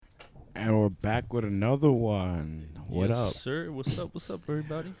And we're back with another one. What yes, up? sir? What's up? What's up,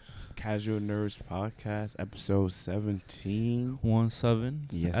 everybody? Casual Nerds Podcast, episode 17. 17.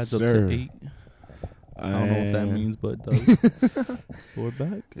 Yes, adds sir. up to 8. I don't know what that means, but it does. We're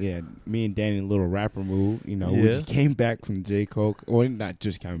back. Yeah, me and Danny in a little rapper mood. You know, we Yeah. just came back from J. Cole. Well, not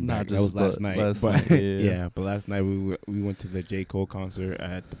just coming Not back. That just, was last but night. last but night, yeah. yeah, but last night we went to the J. Cole concert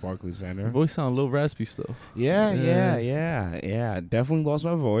at the Barclays Center. Your voice sound a little raspy still. Yeah. Definitely lost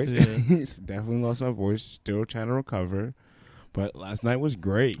my voice. Yeah. Definitely lost my voice. Still trying to recover. But last night was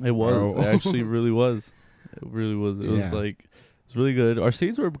great. It was. bro. It actually really was. It really was. It was like, it's really good. Our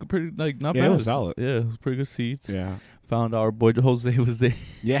seats were pretty, like, not Yeah, bad. it was solid. Yeah, it was pretty good seats. Yeah. Found our boy Jose was there.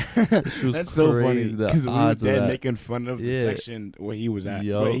 Yeah. She was That's so funny. crazy, the Because we were odds of dead that. making fun of the Yeah. section where he was at.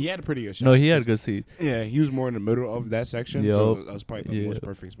 Yo. But he had a pretty good shot. No, he had a good seat. Yeah, he was more in the middle of that section. Yo. So that was probably the Yeah. most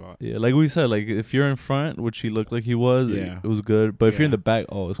perfect spot. Yeah, like we said, like if you're in front, which he looked like he was, Yeah. it was good. But if you're in Yeah. the back,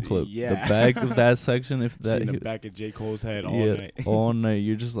 oh, it's clipped. Yeah. The back of that section, if that, Seeing the back of J. Cole's head all yeah, night. all night,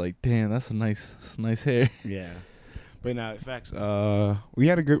 you're just like, damn, that's a nice hair. Yeah. But now, facts. We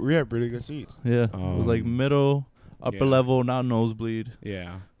had pretty good seats. Yeah, it was like middle, upper yeah. level, not nosebleed.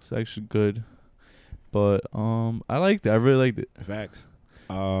 Yeah. It's actually good. But I liked it. I really liked it. Facts.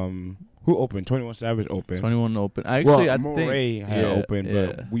 Who opened? 21 Savage opened. 21 open. Actually, I Moray think had opened, yeah.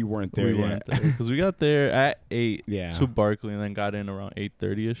 but we weren't there we yet. weren't there because we got there at 8 Yeah. to Barkley and then got in around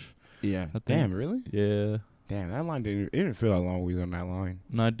 8:30ish. Yeah. I think. Damn, really? Yeah. Damn, that line didn't feel that long we was on that line.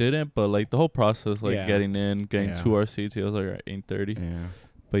 No, I didn't, but like the whole process, like Yeah. getting in, getting Yeah. to our seats, it was like at 8:30. Yeah.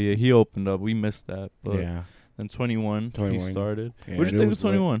 But yeah, he opened up. We missed that. But Yeah. then 21, 21. he started. Yeah, What did you it think of was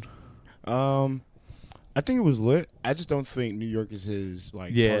lit. 21? I think it was lit. I just don't think New York is his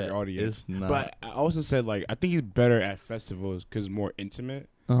like target audience. it's not. But I also said like I think he's better at festivals because it's more intimate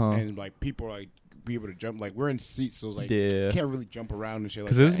and like people are like be able to jump. Like we're in seats, so like yeah, can't really jump around and shit.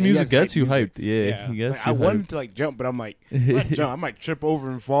 because Like his that. And he music has gets great you music. hyped. Yeah, he gets like, you I hyped. wanted to like jump, but I'm like, I'm not jump. I might trip over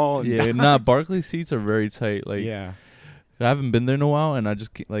and fall. And Yeah, nah, Barkley seats are very tight. Like, yeah, I haven't been there in a while, and I just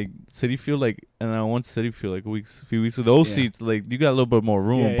like City Field, like, and I went to City Field like a few weeks ago. Those Yeah. seats, like, you got a little bit more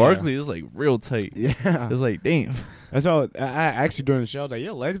room. Yeah, yeah. Barkley is like real tight. yeah. It's like, damn. That's all. I actually during the show I was like,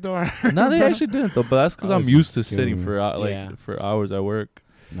 your legs don't. No, they actually didn't though. But that's because Oh, I'm this used to is killing sitting me. for Yeah. for hours at work.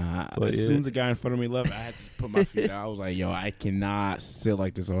 Nah, But as yeah. soon as the guy in front of me left, I had to put my feet down. I was like, yo, I cannot sit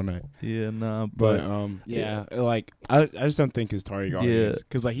like this all night. Yeah, nah, But but like I just don't think his target audience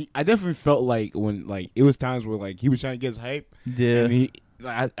because like I definitely felt like when like it was times where like he was trying to get his hype yeah. and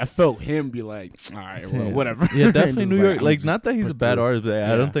I felt him be like, all right, well, Damn. whatever. Yeah, And definitely just New York. I'm Like, just not that he's a pushed bad through. artist, but I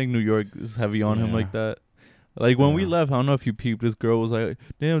Yeah. don't think New York is heavy on him Yeah. like that. Like, when we Yeah. left, I don't know if you peeped, this girl was like,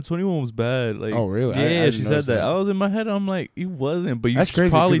 damn, 21 was bad. Like, Oh, really? I Yeah, didn't she said notice that. that. I was in my head, I'm like, he wasn't, but you That's crazy.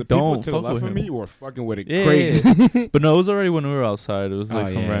 probably 'Cause the people don't to the fuck left with of him. me were fucking with it Yeah, crazy. But no, it was already when we were outside. It was like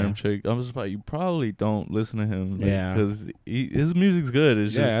Oh, some yeah. random chick. I was just like, you probably don't listen to him. Like, Yeah. Because his music's good.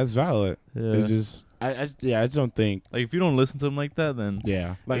 It's Yeah, that's valid. just, It's just I just don't think. like, if you don't listen to him like that, then,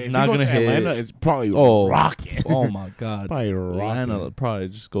 Yeah, like It's if not he goes gonna to hit. Atlanta, it's probably Oh. rocking. oh my God. Probably rocking. Atlanta probably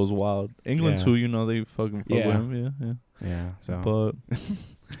just goes wild. England Yeah. too, you know, they fucking fuck Yeah. with him. Yeah. Yeah, so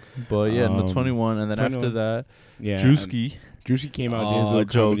But yeah, no, Um, 21, and then 21. after that, yeah, Drewski. Juicy came out. did his little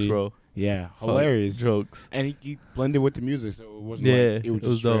jokes, comedy. bro. Yeah, Fuck, hilarious. jokes. And he blended with the music, so it wasn't Yeah, like it was it just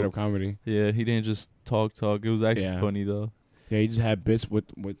was straight dope. up comedy. Yeah, he didn't just talk. It was actually Yeah. funny though. Yeah, he just had bits with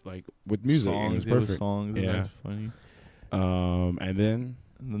music. And it was Songs, perfect. songs. It was Yeah. actually funny. And then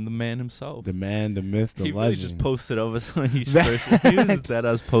And then the man himself. the man, the myth, the he really legend. just posted of us when he first. He was just that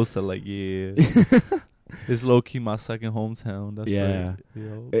I was posted like, yeah, it's low key my second hometown. That's Yeah. right.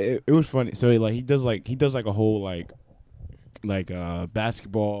 Yo. It was funny. So he does like a whole like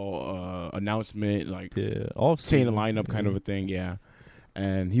basketball announcement, like Yeah, all saying the lineup kind of a thing. Yeah.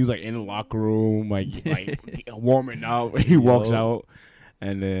 And he was like in the locker room, like warming up. He walks Yo. out,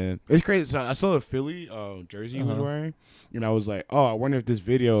 and then it's crazy. So I saw the Philly jersey he was wearing, and I was like, "Oh, I wonder if this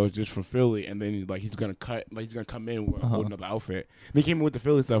video is just from Philly." And then like he's gonna come in with a whole another outfit. And he came in with the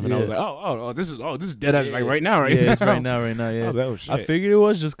Philly stuff, and I was Yeah. like, "This is dead ass like right now, right?" Yeah, now. it's right now. I Yeah. was like, "Oh shit!" I figured it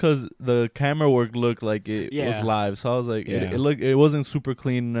was just because the camera work looked like it Yeah. was live, so I was like, Yeah. it wasn't super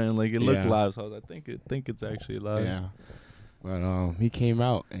clean and like it looked Yeah. live, so I was like, I think it's actually live. Yeah. But he came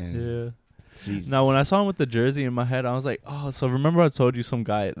out and Yeah. Jesus. Now when I saw him with the jersey in my head, I was like, oh, so remember I told you some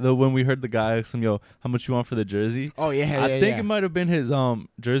guy when we heard the guy ask him, yo, how much you want for the jersey? Oh yeah, I think it might have been his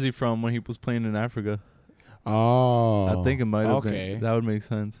jersey from when he was playing in Africa. Oh, I think it might have okay. been. That would make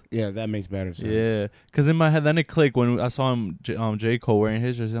sense. Yeah, that makes better sense. Yeah, because in my head, then it clicked when I saw him, J. Cole wearing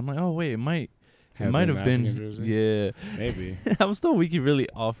his jersey. I'm like, oh wait, it might have been. African jersey? Yeah, Maybe. I'm still weak. He really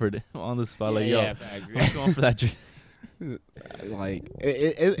offered it on the spot. Like, yo, facts. I'm going for that jersey. Like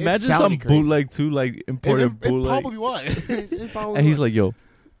it Imagine some sounded crazy. bootleg too, like imported It bootleg. probably was. It probably And he's was. like, "Yo,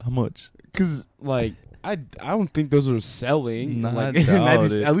 how much?" Because like I don't think those are selling. Nah, Like I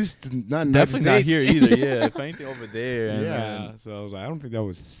doubt it. at least not in Definitely not United here States. either. Yeah, if anything over there. And Yeah. So I was like, I don't think that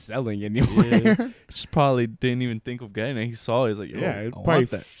was selling anywhere. Yeah. Just probably didn't even think of getting it. He saw it. He's like, "Yo, Yeah, it I probably want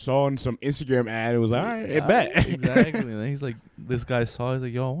that." saw on some Instagram ad. It was like, all right, it bet. Exactly. And then he's like, this guy saw. He's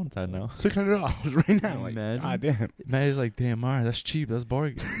like, "Yo, I want that now." $600 right now. Like, Imagine. God damn. Man, he's like, "Damn, alright, that's cheap. That's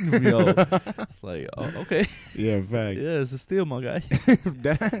bargain." Yo, it's like, oh, okay, Yeah, facts. yeah, it's a steal, my guy.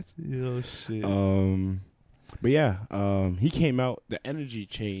 That's Yo, shit. but yeah, he came out. The energy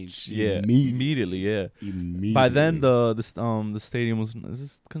changed. Yeah, immediately. yeah. Immediately. By then, the stadium was, is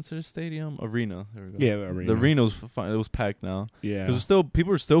this considered stadium? Arena. There we go. yeah, the arena. The arena was fine. It was packed now Yeah, because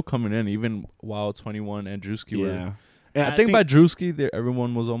people were still coming in even while 21 and Drewski were. yeah. And I think by Drewski, there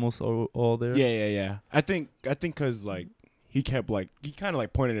everyone was almost all there. Yeah. I think because like he kept like he kind of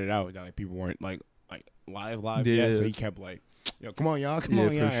like pointed it out that like people weren't like live yet, so he kept like, yo, come on y'all, come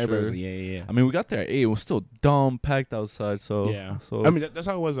on y'all. for Everybody was sure. like, yeah. I mean, we got there at 8. It was still dumb packed outside. So Yeah. So I mean, that's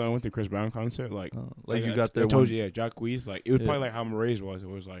how it was when I went to Chris Brown concert. Like you got there. I told you, yeah, Jacquees. Like it was Yeah. probably like how Maray's was. It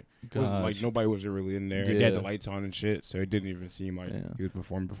was like like nobody was really in there. They had the Yeah. lights on and shit, so it didn't even seem like he was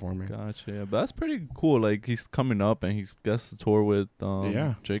performing. Gotcha. Yeah, but that's pretty cool. Like he's coming up and he's guest the tour with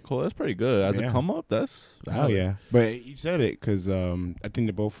J. Cole. That's pretty good. As a come up, that's oh yeah. But he said it because I think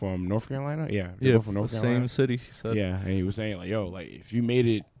they're both from North Carolina. Yeah, they're both from North Carolina. Same city. He said. Yeah, and he was saying like, yo, like if you made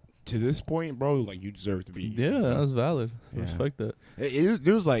it to this point, bro, like you deserve to be. Yeah, that's valid. I Yeah. respect that. It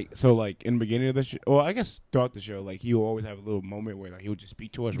was like so like in the beginning of the show. Well, I guess throughout the show, like he would always have a little moment where like he would just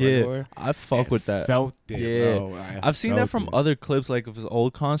speak to us regular. I fuck with that. Felt it, Yeah. bro. I've seen that from other clips, like of his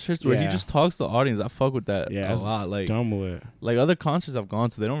old concerts, where he just talks to the audience. I fuck with that a lot. Like dumb with it. Like other concerts I've gone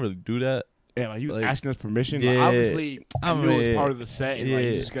to, they don't really do that. Yeah, like he was like, asking us permission. yeah. Like, obviously, I knew it was mean, part of the set, and like yeah.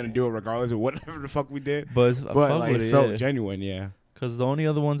 he's just gonna do it regardless of whatever the fuck we did. But But fuck like with it it, felt yeah. genuine, yeah. Because the only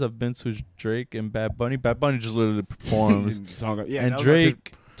other ones I've been to is Drake and Bad Bunny. Bad Bunny just literally performs. Yeah, and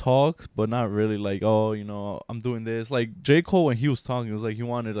Drake talks, but not really like, oh, you know, I'm doing this. Like J. Cole, when he was talking, it was like he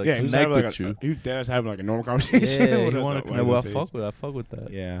wanted to like, he was connect having, with like, you. He was dead having like a normal conversation. Yeah, with he us, wanted like, to connect. Well, on I fuck with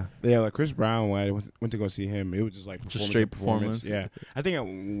that. Yeah, like Chris Brown when I went to go see him, it was just like Just straight performance. Yeah, I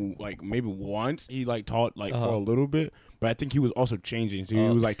think like maybe once he like taught like for a little bit, but I think he was also changing. So he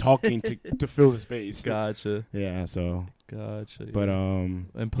was like talking to fill the space. Gotcha. Yeah, so gotcha. but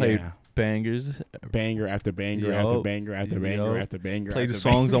and played bangers, banger after banger after banger after banger after banger. Played the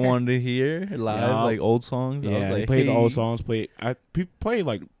songs I wanted to hear live, like old songs. Yeah, I was like, he played the old songs. Played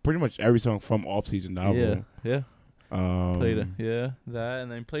like pretty much every song from Off Season album. Yeah. Played it, that, and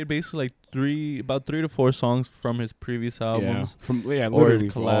then played basically like about 3 to 4 songs from his previous albums. From or literally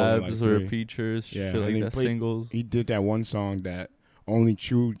collabs or 3. features, Yeah, shit like and that, played, singles. He did that one song that only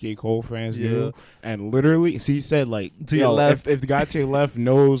true J. Cole fans knew, and literally, so he said like, to your left. If the guy to your left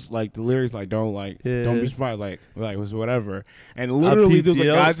knows like the lyrics, like don't be surprised, like whatever. And literally, there was a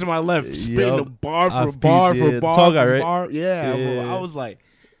guy to my left spitting a bar for bar for bar tall guy, for right? bar. Yeah, I was like,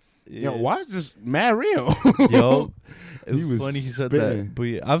 yo, why is this mad real? Yo. It He was was funny he said spitting. that, but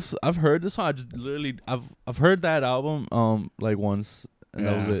yeah, I've heard this song. I just literally I've heard that album like once, and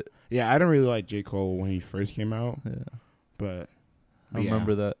that was it. Yeah, I didn't really like J. Cole when he first came out. Yeah, but I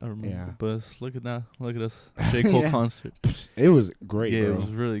remember that. I remember. Yeah. But look at that. Look at us. J. Cole concert. It was great. Yeah, bro. it was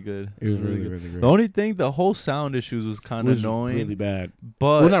really good. It was really great. The only thing, the whole sound issues was kind of annoying. Really bad.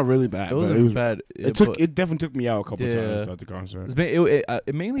 But well, not really bad. It wasn't it was bad. It definitely took me out a couple times throughout the concert.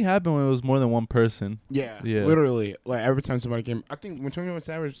 It mainly happened when it was more than one person. Yeah. Literally, like every time somebody came, I think when 21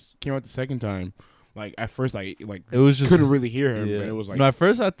 Savage came out the second time, like at first, like it was just couldn't really hear him. But it was like no. At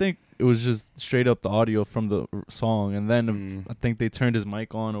first, I think it was just straight up the audio from the song, and then I think they turned his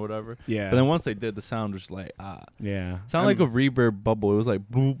mic on or whatever. Yeah. But then once they did, the sound was like yeah, sound like a reverb bubble. It was like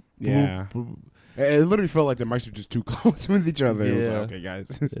boop. Yeah. Boop, boop. It literally felt like the mics were just too close with each other. It was like, okay,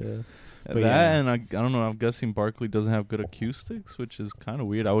 guys. Yeah. And I don't know. I'm guessing Barkley doesn't have good acoustics, which is kind of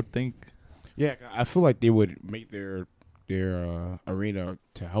weird. I would think. Yeah, I feel like they would make their arena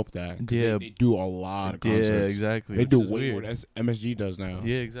to help that. Yeah, they do a lot of concerts. Yeah, exactly. They do way more than MSG does now.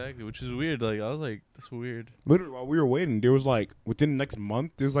 Yeah, exactly. Which is weird. Like I was like, that's weird. Literally, while we were waiting, there was like within the next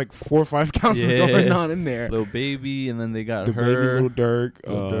month, there's like 4 or 5 concerts going on in there. Lil Baby, and then they got the her, Baby, Lil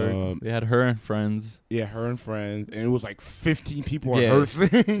Durk. They had her and friends. Yeah, her and friends, and it was like 15 people on her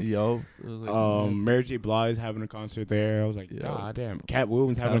thing. Yo, it was like, Mary J. Blige having a concert there. I was like, God damn. Cat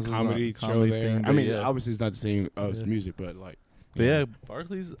Williams having a comedy show there. Thing, I mean, obviously it's not the same music, but like. But yeah,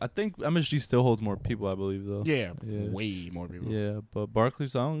 Barclays. I think MSG still holds more people. I believe though. Yeah, way more people. Yeah, but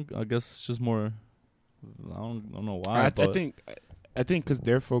Barclays, I guess it's just more I don't know why. I think because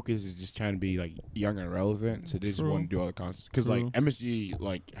their focus is just trying to be like young and relevant, so they just want to do all the concerts. Because like MSG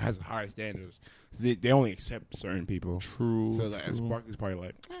like has high standards, they only accept certain people. True. So like Barkley's probably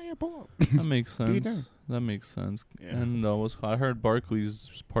like, yeah, pull up. That makes sense. That makes sense. Yeah. And I heard Barkley's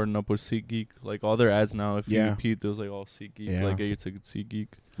partnered up with SeatGeek. Like all their ads now, if you repeat, there's like all SeatGeek. Yeah. Like get your ticket SeatGeek,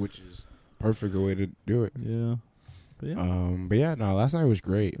 which is perfect way to do it. Yeah. But yeah, no, last night was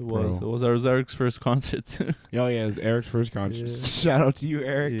great. It was Eric's first concert too. Oh yeah, it was Eric's first concert. Yeah. Shout out to you,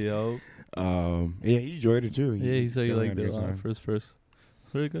 Eric. Yo. Yeah, he enjoyed it too. He said he liked it a lot. First.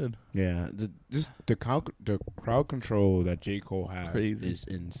 It's very good. Yeah, the crowd control that J. Cole has is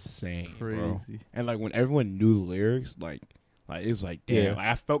insane, bro. And like when everyone knew the lyrics, like it was like damn, like,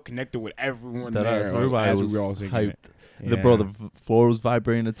 I felt connected with everyone there. Everybody was hyped. The floor was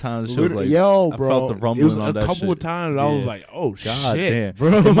vibrating at times. Bro, I felt the rumbling. It was a couple of times. I was like, "Oh God, shit, damn.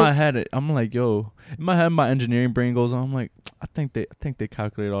 bro!" In my head, I'm like, "Yo." In my head, my engineering brain goes on. I'm like, I think they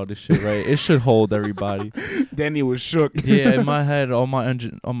calculate all this shit right. It should hold everybody. Then he was shook. Yeah, in my head, on my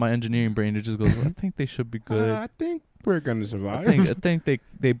engineering brain, it just goes. I think they should be good. I think we're gonna survive. I think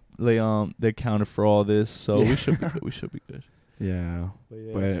they accounted for all this, so we should be good. We should be good. Yeah,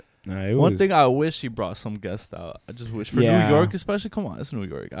 but. One thing I wish he brought some guests out. I just wish for New York, especially. Come on, it's New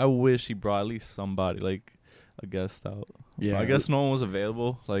York. I wish he brought at least somebody like a guest out. Yeah, but I guess no one was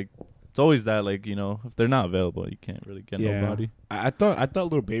available. Like it's always that. Like if they're not available, you can't really get nobody. I thought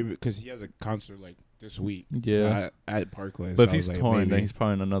Lil Baby because he has a concert like this week. Yeah, so at Parkland. But if he's touring, then he's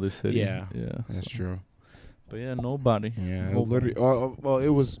probably in another city. Yeah, that's true. But yeah, nobody. Yeah, literally. Well, it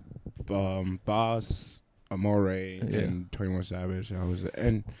was Boss. Amore and 21 Savage. I was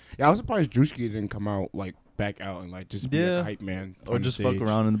surprised Drewski didn't come out like back out and like just be a hype man or just fuck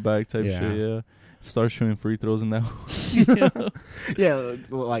around in the back type shit. Yeah, start shooting free throws in that. Yeah,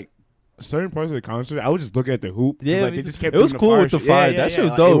 like certain parts of the concert, I would just look at the hoop. Yeah, like, they just kept it was cool with the fire. That shit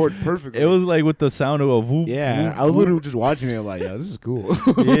was dope. It worked perfectly. It was like with the sound of a whoop. Yeah, whoop, I was literally just watching it like, yo, this is cool.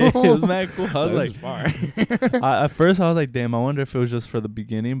 Yeah, it was mad cool. I was like, fire. At first I was like, damn, I wonder if it was just for the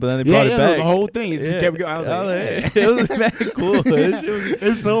beginning, but then they brought it back. The whole thing, it just kept going. I was like, it was mad cool.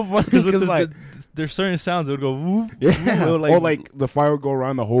 It's so funny because like. There's certain sounds that would go whoop, yeah, whoop, or like the fire would go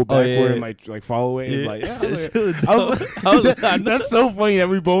around the whole backboard and like follow it. It's like, that's so funny that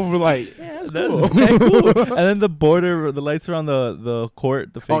we both were like, yeah, that's cool. Cool. And then the lights around the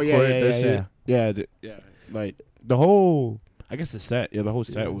court, the fake court, that shit. Yeah, like the whole. I guess the set, the whole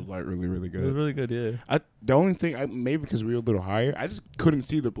set was like really, really good. It was really good, yeah. The only thing, maybe because we were a little higher, I just couldn't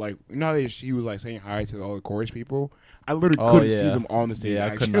see the like. You know how she was like saying hi to all the chorus people. I literally couldn't see them on the stage. Yeah,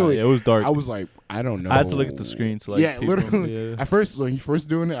 I couldn't. It was dark. I was like, I don't know. I had to look at the screen to like. Yeah, people. Literally. At first, when he first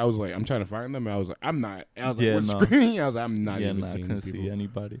doing it, I was like, I'm trying to find them. And I was like, I'm not. I was like, what screen? I was like, I'm not even seeing couldn't people. see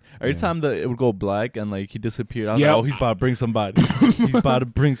anybody. Every time that it would go black and like he disappeared, I was like, oh, he's about to bring somebody. He's about to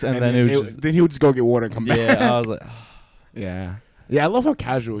bring, and then it was. Then he would just go get water and come back. Yeah, I was like, yeah. Yeah, I love how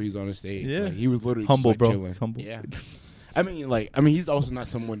casual he's on the stage. Yeah, like, he was literally humble, just, like, bro. chilling. He's humble. Yeah, I mean, he's also not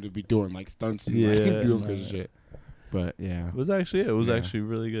someone to be doing like stunts and like doing crazy shit. But yeah, it was actually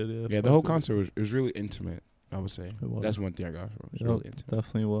really good. Yeah, the whole concert was really intimate. I would say that's one thing I got from it. It was really intimate.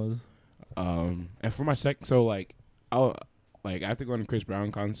 Definitely was. And for my second, so like, after going to Chris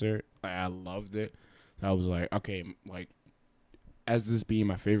Brown concert, like I loved it. So I was like, okay, like, as this being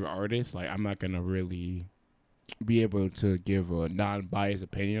my favorite artist, like I'm not gonna really be able to give a non-biased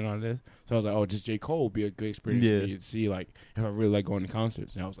opinion on this. So I was like, oh, just J. Cole would be a good experience for me to see, like, if I really like going to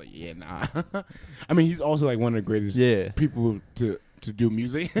concerts. And I was like, yeah, nah. I mean, he's also, like, one of the greatest people to do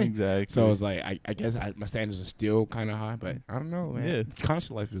music. Exactly. So I was like, I guess my standards are still kind of high, but I don't know, man. Yeah.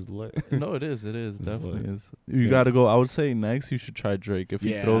 Concert life is lit. No, it is. It is. Definitely is. You got to go. I would say next you should try Drake. If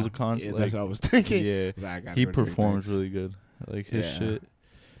he throws a concert. Yeah, that's what I was thinking. Yeah. Like, he performs really good. Like, his shit.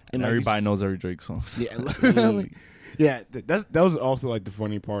 And everybody knows every Drake song. Yeah, yeah. That was also like the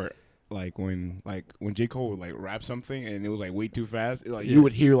funny part. Like when J. Cole would like rap something and it was like way too fast. You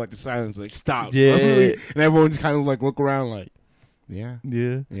would hear like the silence like stop. Yeah, and everyone just kind of like look around like, yeah.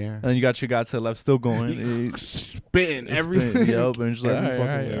 And then you got your guy to the left still going, spitting everything. Yep, and just like, all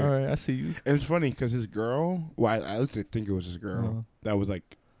right, I see you. And it's funny because his girl. Well, I used to think it was his girl that was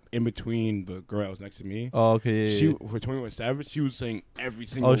like in between the girl that was next to me. Oh, okay. She for 21 Savage, she was saying every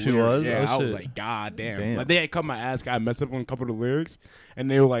single. She lyric. was. Yeah, I was like, God damn. Like they had cut my ass. I messed up on a couple of the lyrics,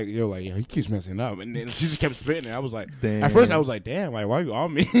 and they were like, yo, he keeps messing up, and then she just kept spitting. And I was like, damn. At first I was like, damn, like why are you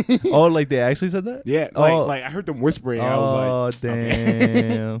on me? Oh, like they actually said that? Yeah, like I heard them whispering. I was like,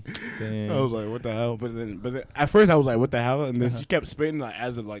 damn. Damn. I was like, what the hell? But then at first I was like, what the hell? And then she kept spitting like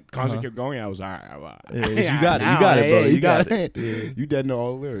as the concert kept going. I was all right. You got it, bro. You got it. You didn't know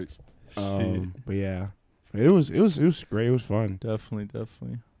all the lyrics. But yeah, it was great. It was fun. Definitely.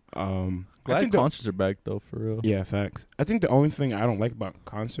 Glad concerts are back though, for real. Yeah, facts. I think the only thing I don't like about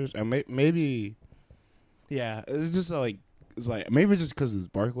concerts, and maybe, yeah, it's just like maybe just because it's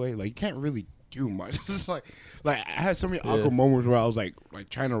Barclay, like you can't really do much. It's like I had so many awkward moments where I was like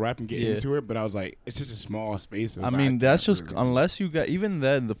trying to rap and get into it, but I was like, it's just a small space. So I mean, that's just really unless you got, even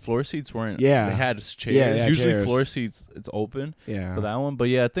then the floor seats weren't. Yeah, they had chairs. Yeah, usually chairs. Floor seats it's open. Yeah, for that one. But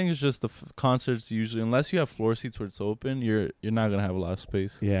yeah, I think it's just the concerts usually, unless you have floor seats where it's open, you're not gonna have a lot of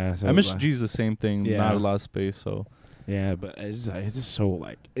space. Yeah, so MSG is the same thing. Yeah. Not a lot of space. So. Yeah, but it's just so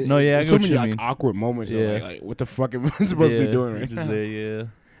like I get so what many you like mean. awkward moments. Yeah, like what the fuck am I supposed to be doing right now? There,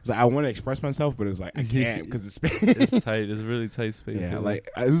 It's like I want to express myself, but it's like I can't because it's space. It's tight. It's really tight space. Yeah, like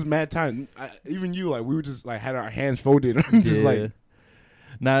it was mad time. Even you, like we were just like had our hands folded, just like.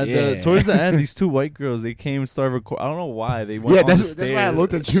 Now, towards the end, these two white girls, they came and started recording. I don't know why they went. That's why I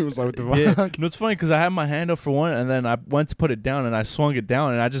looked at you. It was like, what the fuck? No, it's funny because I had my hand up for one, and then I went to put it down, and I swung it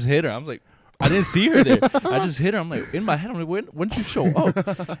down, and I just hit her. I was like, I didn't see her there. I just hit her. I'm like, in my head, I'm like, when did you show up?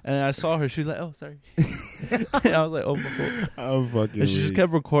 And I saw her. She was like, oh, sorry. And I was like, oh, my fault. I'm fucking. And she just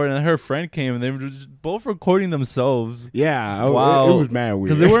kept recording. And her friend came, and they were just both recording themselves. Yeah. Wow. It was mad weird.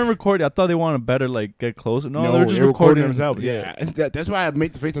 Because they weren't recording. I thought they wanted to better, like, get closer. No, they were just recording themselves. Yeah. That's why I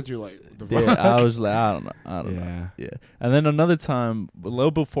made the face at you, like, the fuck? Yeah, I was like, I don't know. Yeah. And then another time, a little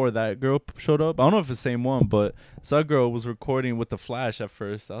before that girl showed up. I don't know if it's the same one, but some girl was recording with the flash at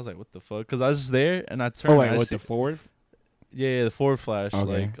first. I was like, what the fuck? Because I was just there, and I turned. Oh, like, what, the forward? Yeah, the forward flash.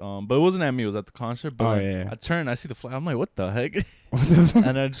 Okay. Like, but it wasn't at me. It was at the concert. But I turned, I see the flash. I'm like, what the heck?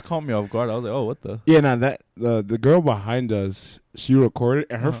 And it just caught me off guard. I was like, oh, what the? Yeah, now that the girl behind us, she recorded,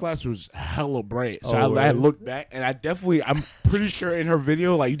 and her flash was hella bright. So I looked back, and I'm pretty sure in her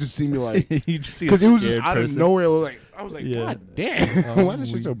video, like you just see me like, you just see because it was just out of nowhere. Like I was like, God damn, why is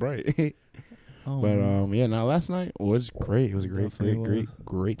this shit so bright? But last night was great. It was a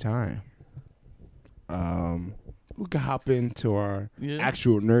great time. We can hop into our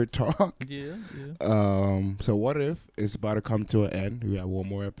actual nerd talk. Yeah. So What If is about to come to an end. We have one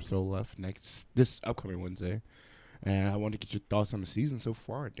more episode left this upcoming Wednesday, and I want to get your thoughts on the season so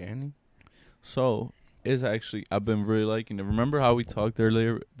far, Danny. So it's actually I've been really liking it. Remember how we talked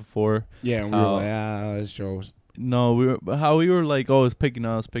earlier before? Yeah, and we were like, this shows. No, we were like, oh, it's picking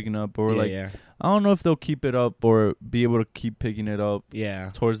up, but we're I don't know if they'll keep it up or be able to keep picking it up.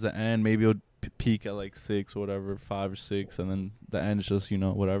 Yeah, towards the end, maybe it'll peak at like 6 or whatever, 5 or 6, and then the end is just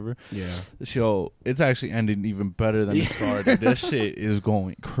whatever. Yeah, show it's actually ending even better than it started. This shit is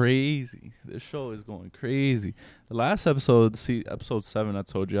going crazy. This show is going crazy. The last episode, episode 7, I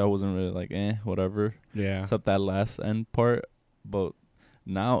told you I wasn't really like whatever. Yeah, except that last end part. But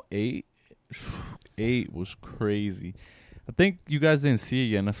now 8 was crazy. I think you guys didn't see it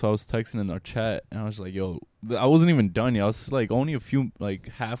yet, so I was texting in our chat, and I was like, yo, I wasn't even done yet. I was like only a few, like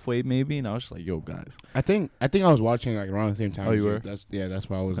halfway maybe, and I was just like, yo, guys. I think I was watching like around the same time. Oh, you were? That's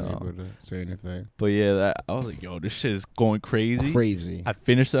why I wasn't able to say anything. But yeah, I was like, yo, this shit is going crazy. Crazy. I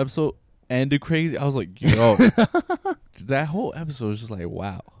finished the episode, ended crazy. I was like, yo. That whole episode was just like,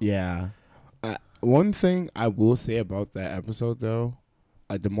 wow. Yeah. One thing I will say about that episode, though,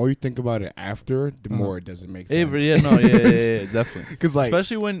 the more you think about it after, the more it doesn't make sense. Yeah, definitely. Because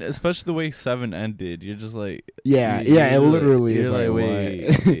especially the way 7 ended, you're just like, it literally is like,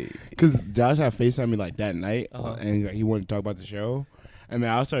 wait. Because Josh had FaceTime me like that night, and he wanted to talk about the show, and then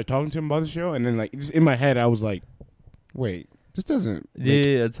I started talking to him about the show, and then like just in my head, I was like, wait. This doesn't make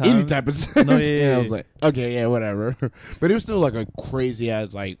any type of sense. No, and I was like, okay, whatever. But it was still like a crazy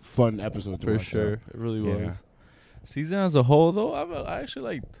ass like fun episode for sure. It really was. Season as a whole, though, I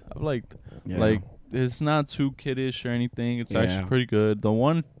actually liked. Like, it's not too kiddish or anything. It's actually pretty good. The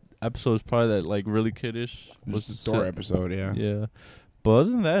one episode is probably that like really kiddish was the store episode. Yeah. But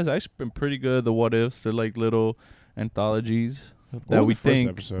other than that, it's actually been pretty good. The What Ifs, they're like little anthologies that we think.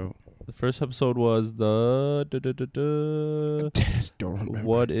 Episode? The first episode was the I just don't remember.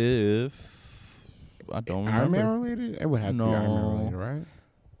 What If? I don't remember. Iron Man related? It would have to be Iron Man related, right?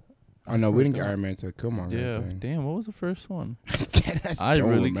 Oh no, we didn't get Iron Man to Killmonger. Yeah, damn. What was the first one? I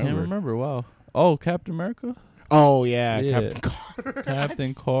really can't remember. Wow. Oh, Captain America. Oh yeah. Captain Carter.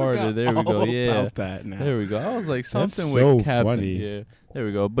 Captain Carter. There we go. Yeah. About that now. There we go. I was like something That's with so Captain. Funny. Yeah. There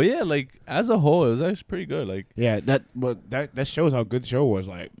we go. But yeah, like as a whole, it was actually pretty good. Like that shows how good the show was.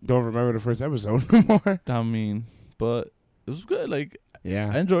 Like, don't remember the first episode no more. I mean, but it was good. Like,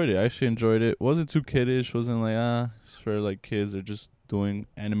 yeah, I enjoyed it. I actually enjoyed it. Wasn't too kiddish. Wasn't like it's for like kids or just doing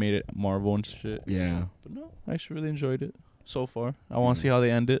animated Marvel and shit. Yeah. But no, I actually really enjoyed it so far. I want to see how they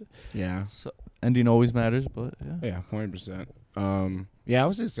end it. Yeah. So, ending always matters, but yeah. Yeah, 100%. Yeah, I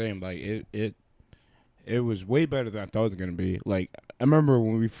was just saying, like, it was way better than I thought it was gonna be. Like, I remember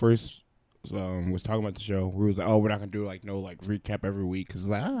when we first was talking about the show, we was like, oh, we're not gonna do like no like recap every week because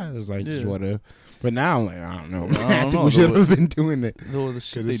it's like just what if. But now I'm like, I don't know. I think we should have been doing it because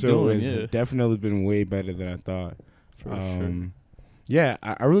the show has definitely been way better than I thought. For sure. Yeah,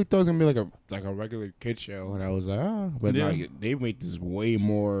 I really thought it was gonna be like a regular kid show, and I was like, oh, but like they make this way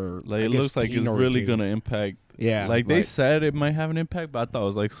more. Like it looks like it's really gonna impact. Yeah, like they said it might have an impact, but I thought it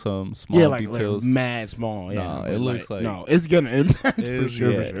was like some small details. Like mad small. Yeah, no, it looks like no, it's gonna impact for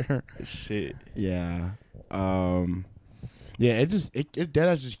sure. Shit. Yeah. Yeah, it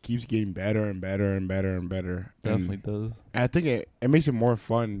deadass just keeps getting better and better and better and better. Definitely does. I think it makes it more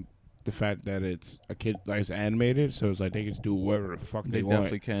fun. The fact that it's a kid, like it's animated, so it's like they can do whatever the fuck they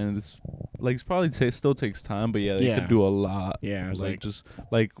want. They definitely can. It's probably still takes time, but they could do a lot. Yeah, it's like just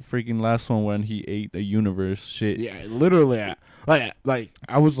like freaking last one when he ate a universe shit. Yeah, literally. Like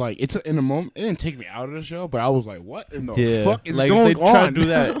I was like, it's in a moment. It didn't take me out of the show, but I was like, what in the fuck is going on? Like they tried to do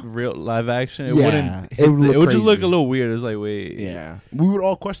that real live action. It wouldn't. It would just look a little weird. It's like wait. Yeah, we would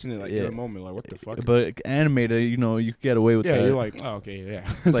all question it like in a moment, like what the fuck. But animated, you could get away with that. Yeah, you're like, oh okay,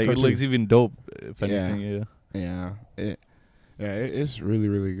 yeah. Like it looks even dope. If anything, it's really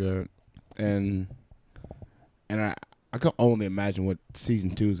really good, and I can only imagine what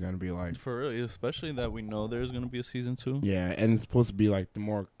season 2 is gonna be like. For real, especially that we know there's gonna be a season 2. Yeah, and it's supposed to be like the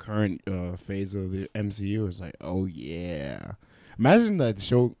more current phase of the MCU. It's like, oh yeah, imagine that the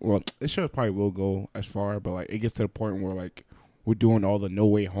show. Well, the show probably will go as far, but like it gets to the point where like we're doing all the No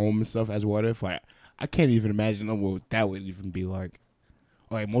Way Home and stuff as what if. Like I can't even imagine what that would even be like.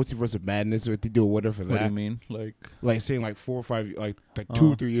 Like Multiverse of Madness, or if they do a what if for that. What do you mean? Like saying like 4 or 5, like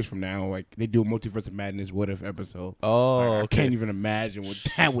 2 or 3 years from now, like they do a Multiverse of Madness what if episode. Oh, like, I can't even imagine what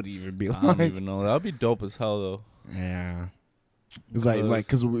that would even be like. I don't even know. That would be dope as hell though. Yeah. It's like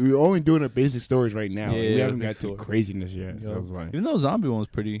because we're only doing the basic stories right now. Yeah, like, we haven't got to craziness yet. Yeah. So I was like, even though Zombie one was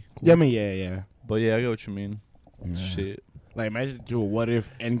pretty cool. Yeah, I mean, yeah. But yeah, I get what you mean. Yeah. Shit. Like imagine do a what if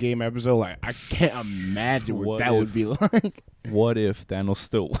Endgame episode. Like I can't imagine what that would be like. What if Thanos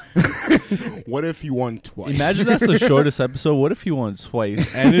still won? What if he won twice? Imagine that's the shortest episode. What if he won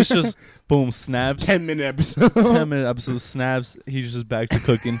twice? And it's just boom, snaps. 10-minute episode. 10-minute episode, snaps. He's just back to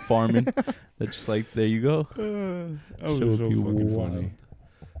cooking, farming. That's just like there you go. That was so fucking funny.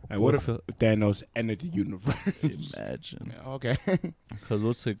 Like, what if Thanos ended the universe? Imagine. Yeah, okay. Because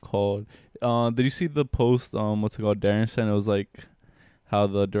what's it called? Did you see the post? What's it called? Darren sent. It was like how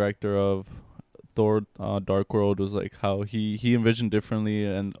the director of Thor: Dark World was like how he envisioned differently,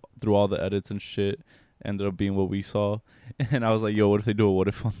 and through all the edits and shit, ended up being what we saw. And I was like, yo, what if they do a what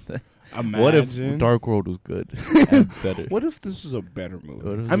if on that? Imagine. What if Dark World was good and better? What if this is a better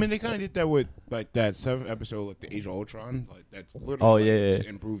movie? I mean, they kind of did that with like that 7th episode, like the Age of Ultron. Like that's literally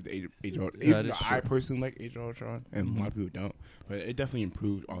improved the Age of Ultron. Even though I personally like Age of Ultron, and a lot of people don't, but it definitely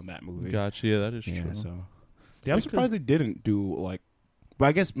improved on that movie. Gotcha. Yeah, that is true. So I'm surprised they didn't do like, but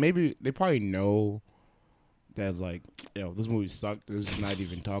I guess maybe they probably know. That's like, yo, this movie sucked. Let's not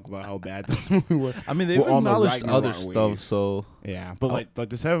even talk about how bad this movie was. I mean, they've acknowledged other stuff, so yeah. But like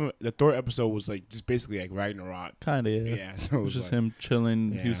the Thor episode was like just basically like Ragnarok. Kind of, yeah. Yeah, so it was just like, him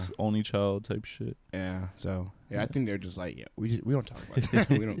chilling. Yeah. He was only child type shit. Yeah. So I think they're just like, we don't talk about that.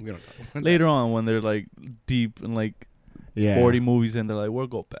 we don't talk about Later on, when they're like deep and like 40 movies in, they're like, we'll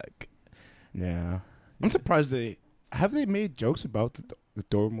go back. Yeah, I'm surprised they made jokes about the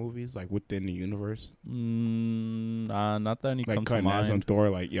Thor movies, like within the universe. Not that any like comes to mind. On Thor,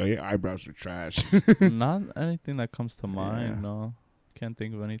 like yo, your eyebrows are trash. Not anything that comes to mind. No, can't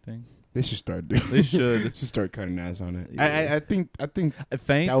think of anything. They should start doing. They should start cutting ass on it. Yeah. I think. If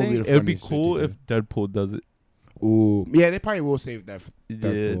anything, it would be cool if Deadpool does it. Ooh, yeah, they probably will save that. For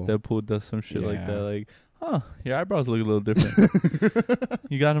Deadpool. Yeah, Deadpool does some shit like that. Like, huh, your eyebrows look a little different.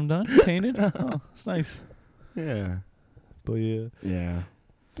 You got them done, painted. Oh, it's nice. Yeah. But yeah,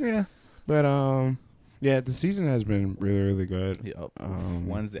 but the season has been really, really good. Yeah,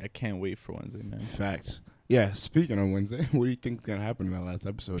 Wednesday, I can't wait for Wednesday, man. Facts. Yeah, speaking of Wednesday, what do you think is gonna happen in that last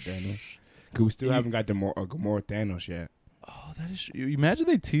episode, Daniel? Because we still haven't got Gamora Thanos yet. Oh, that is. Imagine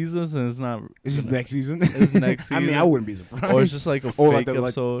they tease us and it's not. This is next season. It's next season. I mean, I wouldn't be surprised. Or it's just like a fake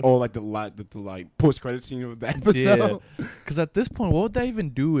episode. Or like the post credit scene of that episode. Because at this point, what would that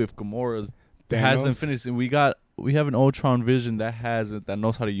even do if Gamora hasn't finished and we have an Ultron Vision that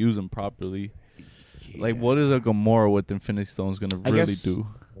knows how to use them properly. Yeah. Like, what is a Gamora with Infinity Stones gonna really do?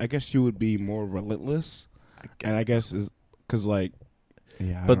 I guess she would be more relentless, and I guess is because like,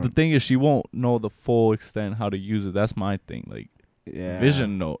 yeah. But the thing is, she won't know the full extent how to use it. That's my thing. Like,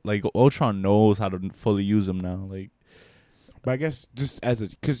 Vision Ultron knows how to fully use them now. Like, But I guess just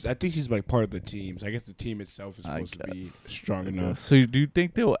because I think she's like part of the team. So I guess the team itself is supposed to be strong enough. So do you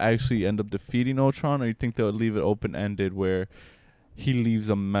think they'll actually end up defeating Ultron, or you think they'll leave it open-ended where he leaves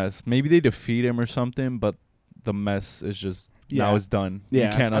a mess? Maybe they defeat him or something, but the mess is just now it's done.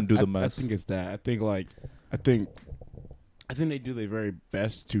 Yeah, you can't undo the mess. I think it's that. I think they do their very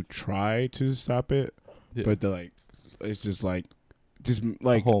best to try to stop it, but they're like, it's just like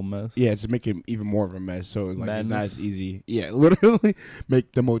a whole mess. Yeah, it's making even more of a mess. So like madness. It's not as easy. Yeah, literally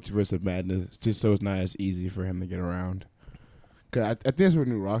make the multiverse of madness just so it's not as easy for him to get around. Cause I think that's what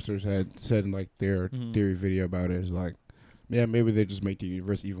New Rockstars had said in like their theory video about it. Is like, yeah, maybe they just make the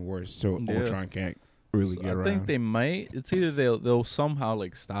universe even worse so Ultron can't really get around. I think they might. It's either they'll somehow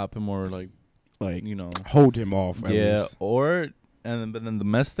like stop him or like hold him off. At least. But then the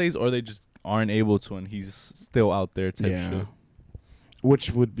mess stays, or they just aren't able to, and he's still out there type shit.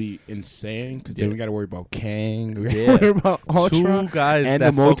 Which would be insane because then we got to worry about Kang. We got to worry about Ultron. 2 guys and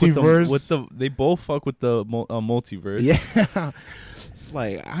that the multiverse. They both fuck with the multiverse. Yeah, it's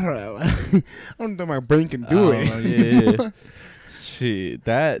like I don't know. I don't know if my brain can do it. Yeah. Shit,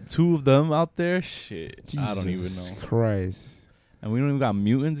 that 2 of them out there. Shit, Jesus I don't even know. Christ. And we don't even got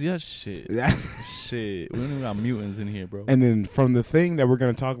mutants yet? Shit. Shit. We don't even got mutants in here, bro. And then from the thing that we're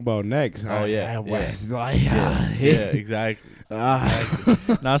going to talk about next. Exactly.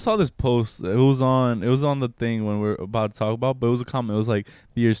 Now, I saw this post. It was on the thing when we were about to talk about, but it was a comment. It was like,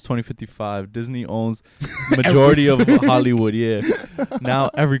 the year's 2055. Disney owns majority of Hollywood, yeah.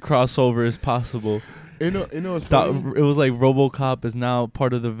 Now every crossover is possible. You know what's funny? It was like RoboCop is now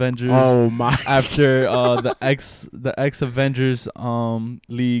part of the Avengers. Oh my! After the X Avengers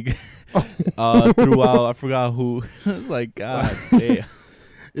league throughout, I forgot who. It's like God damn.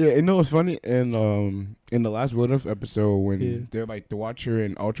 Yeah, you know what's funny? In the last What If episode when they're like the Watcher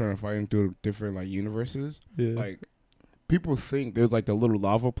and Ultron are fighting through different like universes, like people think there's like the little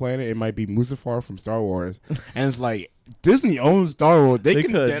lava planet. It might be Mustafar from Star Wars, and it's like Disney owns Star Wars. They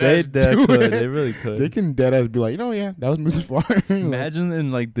can deadass do it. They really could. They can deadass be like, that was Mustafar. Imagine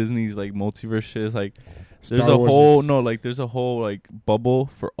in like Disney's like multiverse shit, like there's a whole like bubble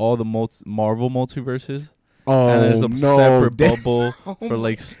for all the Marvel multiverses. Oh, and there's a separate bubble for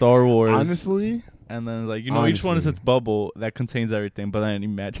like Star Wars. Honestly. And then like each one is its bubble that contains everything. But then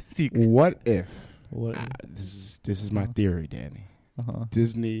imagine what if this is my theory, Danny.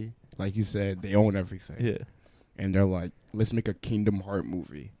 Disney, like you said, they own everything. Yeah. And they're like, let's make a Kingdom Heart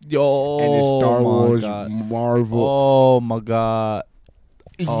movie. And it's Star Wars, Marvel. Oh my God.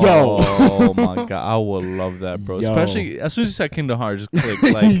 Oh my God, I would love that, bro. Especially as soon as you said Kingdom Hearts, just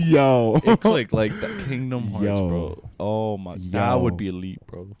click like it clicked like that Kingdom Hearts, bro. Oh my God, that would be elite,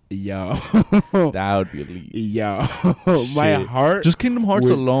 bro. That would be elite. My heart, just Kingdom Hearts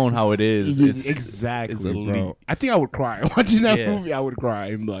alone, how it is, exactly, it's elite. Bro. I think I would cry watching that movie. I would cry.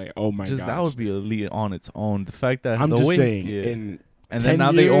 I'm like, oh my God, that would be elite on its own. The fact that I'm just saying, and then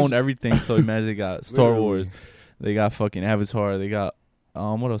now they own everything. So imagine they got Star Wars, they got fucking Avatar, they got.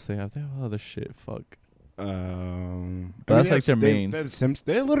 What else they have? They have other shit. Fuck. That's like their main.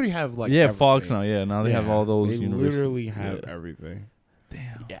 They literally have like everything. Fox now. Yeah, now they have all those. They literally have everything.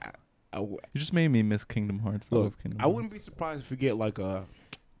 Damn. Yeah. You just made me miss Kingdom Hearts. I wouldn't be surprised if we get like a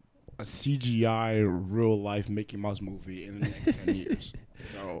CGI real life Mickey Mouse movie in the next 10 years.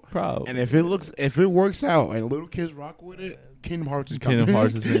 So probably. And if it works out and little kids rock with it, Kingdom Hearts is coming. Kingdom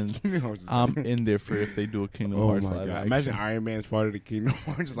Hearts is in. I'm in there for if they do a Kingdom Hearts live action. Imagine Iron Man's part of the Kingdom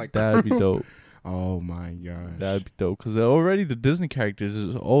Hearts. Like that'd be dope. Oh my gosh, that'd be dope because already the Disney characters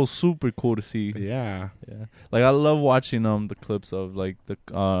is all super cool to see. Yeah. Like I love watching the clips of like the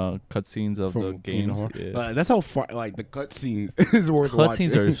cutscenes of the games. That's how far like the cutscene is worth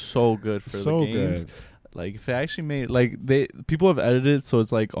watching. Cutscenes are so good for the games. Good. Like if they actually made people have edited it so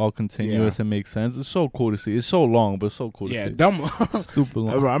it's like all continuous and makes sense. It's so cool to see. It's so long, but it's so cool to see. Yeah, dumb. Stupid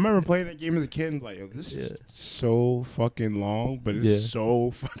long. I remember playing that game as a kid and like, this is so fucking long, but it's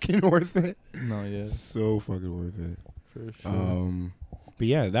so fucking worth it. No, yeah. So fucking worth it. For sure. But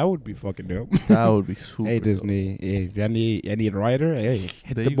yeah, that would be fucking dope. That would be super Hey Disney, if you need a writer, hey,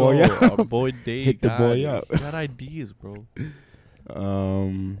 hit there the boy up. Our boy Dave. Hit the boy up. You got ideas, bro.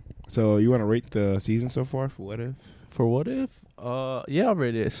 So you want to rate the season so far for What If? For What If? Yeah, I'll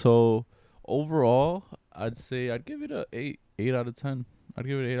rate it. So overall, I'd give it a 8 out of 10. I'd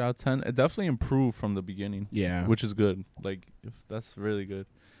give it an 8 out of 10. It definitely improved from the beginning. Yeah. Which is good. Like, if that's really good.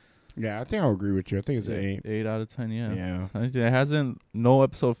 Yeah, I think I'll agree with you. I think it's an 8. 8 out of 10, yeah. Yeah. No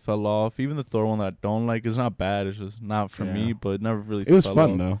episode fell off. Even the Thor one that I don't like is not bad. It's just not for me, but it never really fell off. It was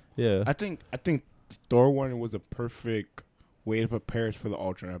fun, though. Yeah. I think Thor one was a perfect way to prepare us for the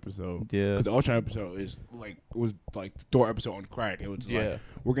Ultron episode. Yeah, because the Ultron episode was like the Thor episode on crack. It was like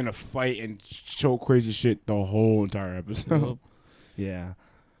we're gonna fight and show crazy shit the whole entire episode. Yeah.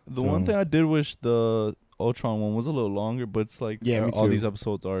 The one thing I did wish the Ultron one was a little longer, but it's like all these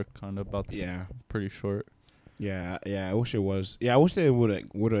episodes are kind of about pretty short. Yeah, I wish it was. Yeah, I wish they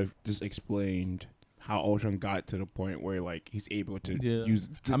would have just explained how Ultron got to the point where like he's able to use.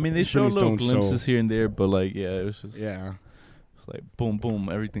 I mean, they showed little glimpses here and there, but like it was just it's like boom, boom,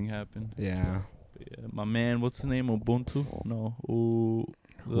 everything happened. Yeah. But yeah, my man, what's his name? Ubuntu? No,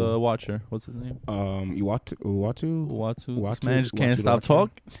 the Watcher. What's his name? Uatu. This man just can't stop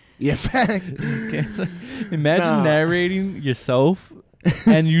talking. Yeah, facts. Imagine narrating yourself.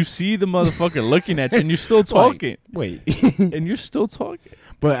 And you see the motherfucker looking at you, and you're still talking. Wait. And you're still talking.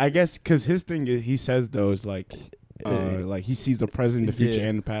 But I guess because his thing is, he says those like he sees the present, the future,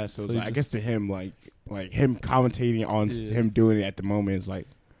 and the past. So it's like, I guess to him, like him commentating on him doing it at the moment is like,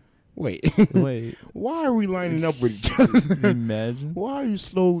 wait, why are we lining up with each other? Imagine. Why are you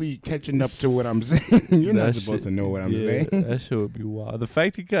slowly catching up to what I'm saying? You're not supposed to know what I'm saying. That shit would be wild. The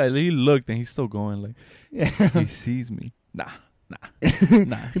fact he looked and he's still going like, he sees me. Nah.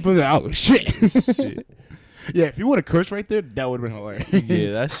 He puts it out. Shit. Yeah, if you would have cursed right there, that would have been hilarious. Yeah,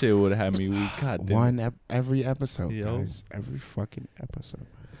 that shit would have had me weak. God damn. Every episode, guys. Every fucking episode.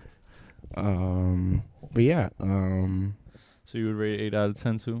 But yeah. So you would rate 8 out of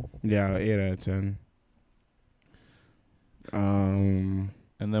 10 too? Yeah, 8 out of 10. And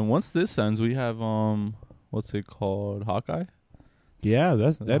then once this ends, we have what's it called? Hawkeye? Yeah,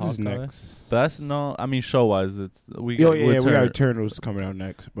 that is next. But show wise, we got Eternals coming out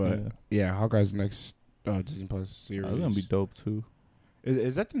next, but Hawkeye's next Disney Plus series. That's gonna be dope too.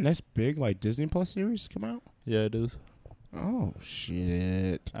 Is that the next big like Disney Plus series to come out? Yeah, it is. Oh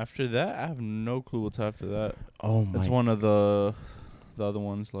shit! After that, I have no clue what's after that. Oh my! It's one of the other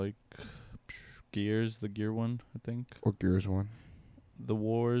ones like Gears, the Gear one, I think. Or Gears one. The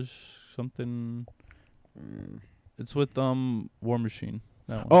Wars something. It's with War Machine.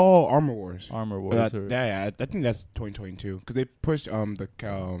 That one. Oh, Armor Wars. Armor Wars. I think that's 2022 because they pushed the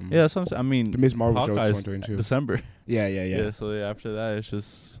the Ms. Marvel show Hawkeye's 2022 December. Yeah. So after that, it's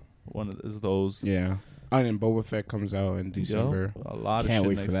just is those. Yeah, and then Boba Fett comes out in December. A lot. Can't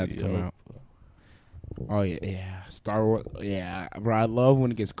wait for that to come out. Oh yeah. Star Wars. Yeah, bro, I love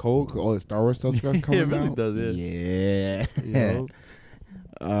when it gets cold. 'Cause all the Star Wars stuff coming out. It really does it. Yeah.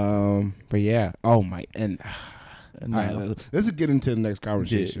 But yeah. Oh my and. All right, let's get into the next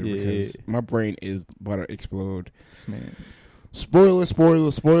conversation because my brain is about to explode. Spoilers.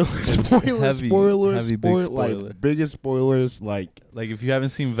 Like biggest spoilers. Like if you haven't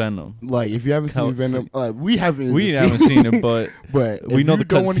seen Venom. We haven't seen it, but we know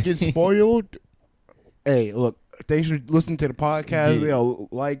don't want to get spoiled. Hey, look. Thanks for listening to the podcast. Yeah.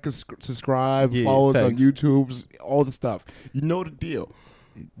 Like, subscribe, follow us on YouTube, all the stuff. You know the deal.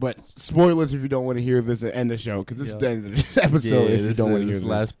 But spoilers if you don't want to hear this at the end of the show, because this is the end of the episode if you don't want to hear this.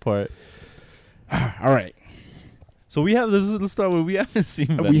 Last part. All right. So let's start with we haven't seen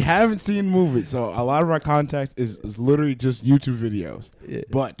Venom. We haven't seen the movie, so a lot of our context is literally just YouTube videos. Yeah.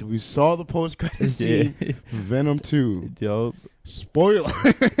 But we saw the post-credit scene, Venom 2. Yup. Spoilers.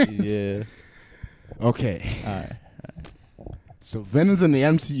 Yeah. Okay. All right. So Venom's in the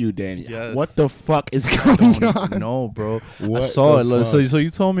MCU, Danny. Yes. What the fuck is going on? No, bro. I saw it. So you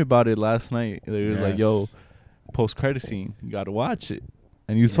told me about it last night. It was like, yo, post-credit scene. You got to watch it.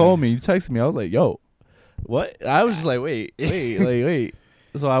 And you told me. You texted me. I was like, yo, what? I was just like, wait.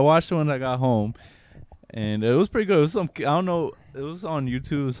 So I watched it when I got home. And it was pretty good. It was I don't know. It was on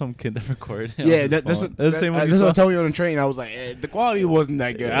YouTube. Some kid that recorded it. Yeah, that's what I was telling you on the train. I was like, the quality wasn't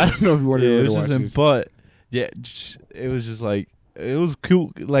that good. I don't know if you wanted to watch this. But yeah, it was just like, it was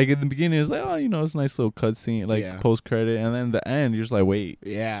cute. Like in the beginning, it was like, oh, it's a nice little cutscene, like post credit, and then the end, you're just like, wait,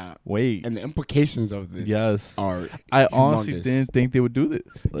 and the implications of this, are. I honestly didn't think they would do this.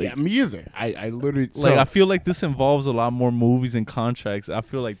 Like, me either. I literally I feel like this involves a lot more movies and contracts. I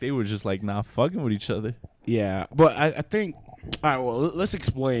feel like they were just like not fucking with each other. Yeah, but I think. All right, well, let's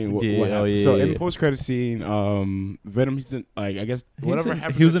explain what happened. So in the post-credit scene, Venom, he's in, like, I guess whatever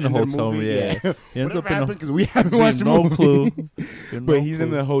happened. He was in the hotel room, yeah. Whatever happened, because we haven't watched the movie. No clue. But he's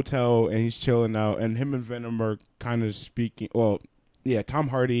in the hotel and he's chilling out, and him and Venom are kind of speaking. Well, yeah, Tom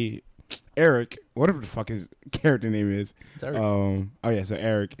Hardy, Eric, whatever the fuck his character name is. So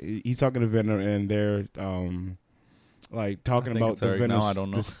Eric, he's talking to Venom, and they're like talking about the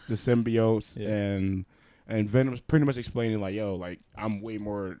Venom, the symbiote, and Venom's pretty much explaining like, yo, like I'm way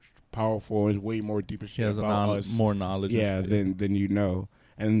more powerful and way more deeper shit about us, more knowledge, than you know.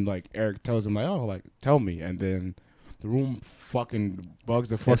 And like Eric tells him like, oh, like tell me, and then the room fucking bugs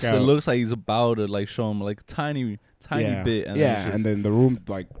the fuck out. It looks like he's about to like show him like a tiny bit. And and then the room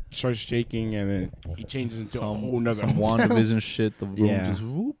like starts shaking, and then he changes into a whole nother WandaVision shit. The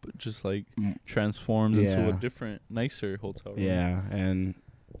room just like transforms into a different, nicer hotel room. Yeah, and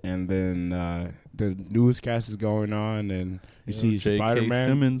then the newscast is going on, and you see Spider-Man.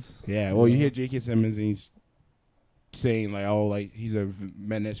 Simmons. Yeah, well, you hear J.K. Simmons, and he's saying like, "Oh, like he's a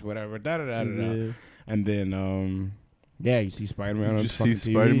menace, whatever." And then, you see Spider-Man on the TV.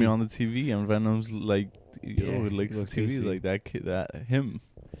 Spider-Man on the TV, and Venom's like, it likes the TV, like that kid, him.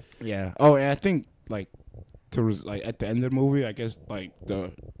 Yeah. Oh, and I think like at the end of the movie, I guess like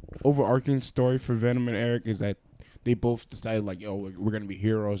the overarching story for Venom and Eric is that they both decided like, yo, we're gonna be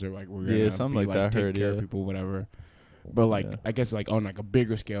heroes, or like we're gonna something be, like that. Take care of people, whatever. But like, I guess like on like a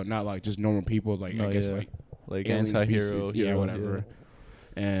bigger scale, not like just normal people. Like I guess like anti-hero, whatever. Yeah.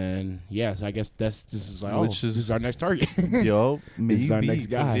 And so I guess this is like, this is our next target. Yo, maybe this is our next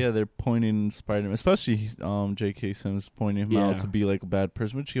guy. Yeah, they're pointing Spider-Man, especially J.K. Simmons pointing him out to be like a bad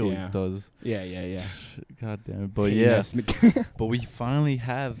person, which he always does. Yeah. God damn it, but but we finally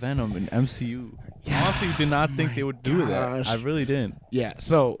have Venom in MCU. Yeah. Honestly, did not think they would do that. I really didn't. Yeah,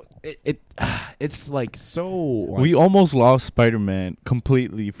 so it's like so. Like, we almost lost Spider-Man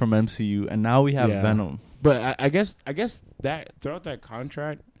completely from MCU, and now we have Venom. But I guess that throughout that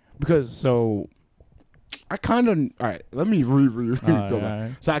contract, because I kind of let me go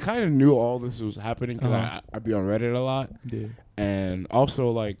back. So I kind of knew all this was happening because I'd be on Reddit a lot, and also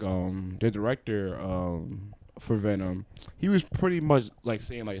like the director for Venom, he was pretty much like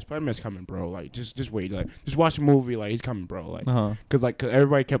saying like Spider-Man's coming, bro. Like just wait, like just watch the movie, like he's coming, bro. Like cause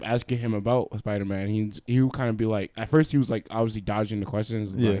everybody kept asking him about Spider-Man. He would kind of be like, at first he was like obviously dodging the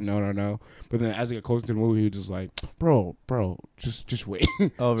questions, like no. But then as it got closer to the movie, he was just like, bro, just wait.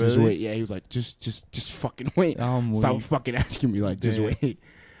 Oh really? Just wait. Yeah, he was like, just fucking wait. Stop fucking asking me, like just wait.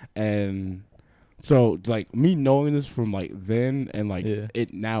 And so like me knowing this from like then and like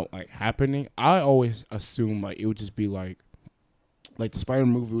it now like happening, I always assume like it would just be like the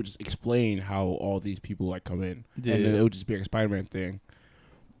Spider-Man movie would just explain how all these people like come in, and then it would just be like a Spider-Man thing.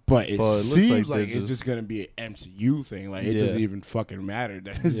 But it seems like it's just gonna be an MCU thing. Like it doesn't even fucking matter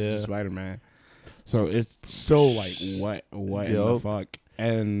that it's just Spider-Man. So it's so like what in the fuck?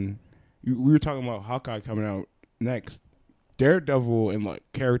 And we were talking about Hawkeye coming out next. Daredevil and like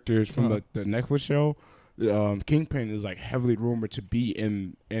characters from the Netflix show, Kingpin is like heavily rumored to be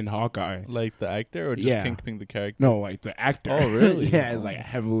in Hawkeye. Like the actor, or just Kingpin the character? No, like the actor. Oh, really? It's like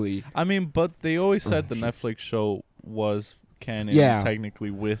heavily. I mean, but they always said the Netflix show was canon technically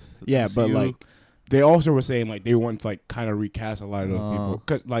with MCU. But like they also were saying like they want to like kind of recast a lot of those people,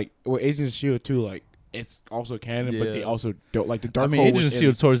 because like with Agents of S.H.I.E.L.D. too, like it's also canon, but they also don't like the Darkhold. Agents of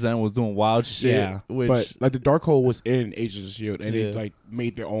S.H.I.E.L.D. towards the end was doing wild shit. But like the Darkhold was in Agents of S.H.I.E.L.D. and they like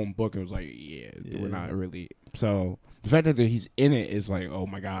made their own book and was like, we're not really. So the fact that he's in it is like, oh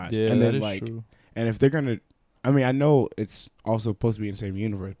my gosh. And then like, true. And if they're gonna, I mean, I know it's also supposed to be in the same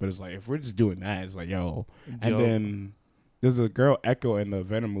universe, but it's like if we're just doing that, it's like And then there's a girl Echo in the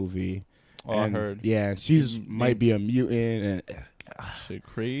Venom movie. Oh, I heard. Yeah, and she's might be a mutant and shit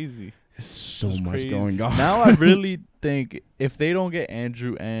crazy. So much going on. Now I really think if they don't get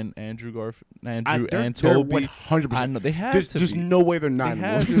Andrew and Toby, 100%. I know they have to. There's no way they're not.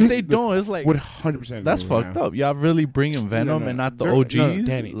 If they don't, it's like 100%. That's fucked up. Y'all really bringing Venom and not the OGs? No,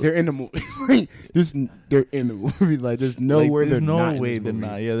 Danny, they're in the movie. They're in the movie. Like there's no way they're not. There's no way they're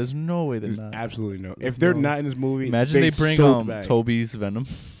not. Yeah, there's no way they're not. Absolutely no. If they're not in this movie, imagine they bring Toby's Venom.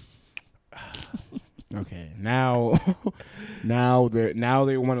 Okay, now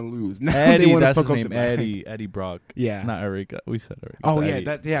they want to lose. Now Eddie, they that's his name. Eddie Brock. Yeah, not Eric. We said Eric. Oh yeah,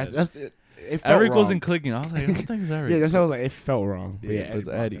 that's it. Eric wasn't clicking. I was like, I don't think it's Eric. Yeah, that's how I was like. It felt wrong. But yeah, it's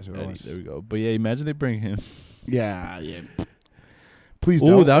Eddie. There we go. But yeah, imagine they bring him. Yeah. Please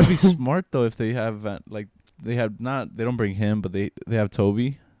don't. Oh, that would be smart though if they have they don't bring him, but they have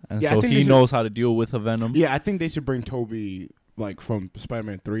Toby, and so he knows how to deal with a Venom. Yeah, I think they should bring Toby like from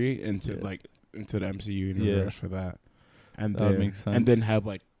Spider-Man 3 into the MCU universe for that, and that then makes sense. And then have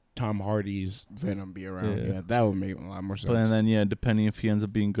like Tom Hardy's Venom be around. Yeah, that would make a lot more sense. But and then depending if he ends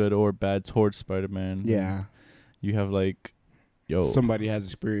up being good or bad towards Spider-Man. Yeah, you have like, somebody has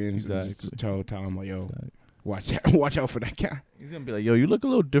experience. Exactly. Just tell him like, watch out for that guy. He's gonna be like, you look a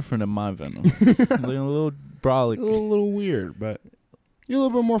little different than my Venom. Looking a little brolic, a little weird, but you're a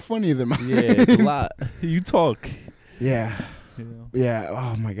little bit more funny than mine. Yeah, a lot. You talk. Yeah. Yeah.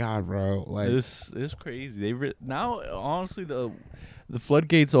 Oh my God, bro! Like it's crazy. Now, honestly, the the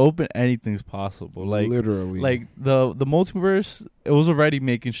floodgates open, anything's possible. Like literally, like the multiverse, it was already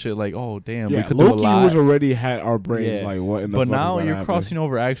making shit like, oh damn, we could Loki do a lot. was already had our brains like what in the. But fuck now is you're happen? crossing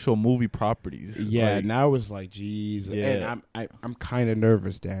over actual movie properties. Yeah, like, now it's like, geez, and I'm kind of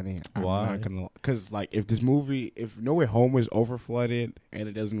nervous, Danny. I'm Why? not gonna, because like if this movie, if No Way Home is over flooded and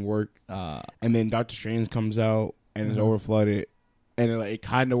it doesn't work, and then Doctor Strange comes out and it's over flooded. And it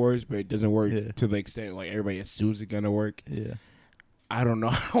kind of works, but it doesn't work to the extent like everybody assumes it's gonna work. Yeah, I don't know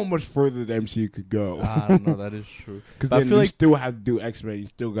how much further the MCU could go. I don't know. That is true. Because then you still have to do X-Men. You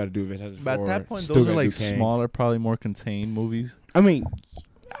still got to do Fantastic Four. But at that point, those are like smaller, probably more contained movies. I mean,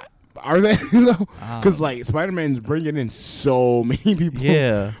 are they? Because like Spider-Man's bringing in so many people.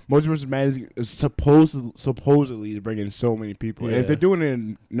 Yeah, Multiverse of Madness is supposedly bringing in so many people. And if they're doing it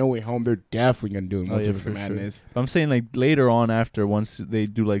in No Way Home, they're definitely gonna do it in Multiverse of Madness. Sure. But I'm saying like later on, after once they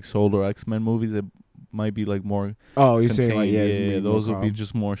do like solo X-Men movies, it might be like more. Oh, you're saying like those will be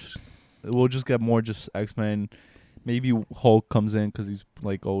just more. We'll just get more just X-Men. Maybe Hulk comes in because he's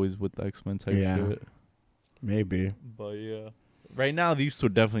like always with the X-Men type shit. Maybe. But yeah. Right now, these two are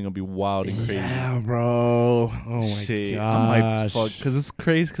definitely gonna be wild and crazy. Yeah, bro. Oh my shit, gosh. I might fuck because it's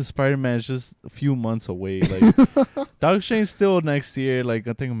crazy. Because Spider-Man is just a few months away. Like Doctor Strange still next year. Like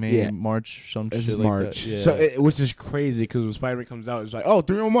I think maybe March, some it's shit March. Like that. Yeah. So which is crazy because when Spider-Man comes out, it's like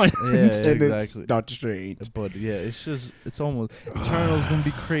 3 on 1. Yeah, and exactly. it's Doctor Strange. But yeah, it's almost Eternal's gonna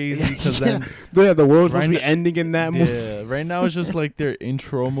be crazy because then the world's supposed to be ending in that movie. Yeah, right now it's just like their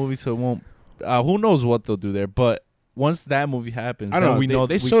intro movie, so it won't. Who knows what they'll do there, but. Once that movie happens, I don't know. We know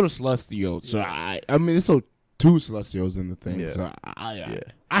they showed the Celestials, so I mean, they showed 2 Celestials in the thing, so I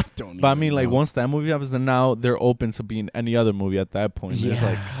don't know. But I mean, like, once that movie happens, then now they're open to being any other movie at that point. Yeah. It's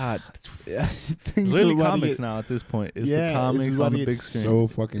like, God. It's literally comics now at this point. It's the comics on the big screen. So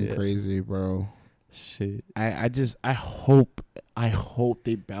fucking crazy, bro. Shit. I hope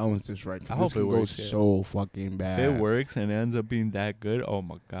they balance this right. I hope it works. So fucking bad. If it works and it ends up being that good, oh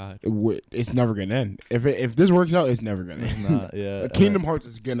my god, it's never gonna end. If this works out, it's never gonna end. Not, yeah. Kingdom Hearts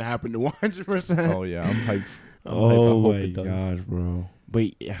is gonna happen to 100%. Oh yeah, I'm hyped. Oh my gosh, bro.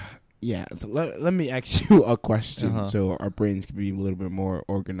 But yeah. So let me ask you a question so our brains can be a little bit more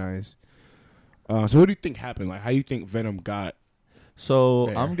organized. So what do you think happened? Like, how do you think Venom got? So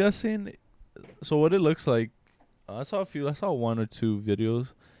there? I'm guessing. So what it looks like, I saw 1 or 2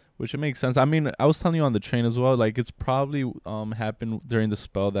 videos, which it makes sense. I mean, I was telling you on the train as well. Like, it's probably happened during the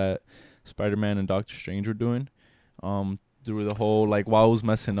spell that Spider-Man and Doctor Strange were doing, through the whole like while it was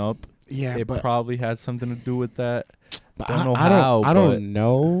messing up. Yeah, it probably had something to do with that. But don't know how. I don't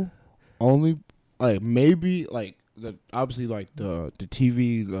know. Only like maybe like. Obviously, like the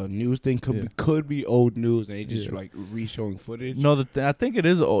TV, the news thing could be old news, and they just like re-showing footage. No, I think it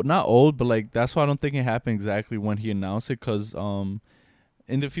is old, not old, but like that's why I don't think it happened exactly when he announced it. Because and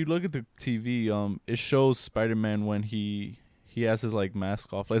if you look at the TV, it shows Spider-Man when he has his like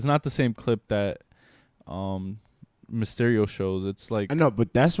mask off. Like, it's not the same clip that Mysterio shows. It's like I know,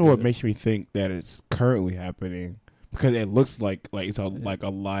 but that's what makes me think that it's currently happening. Because it looks like it's like a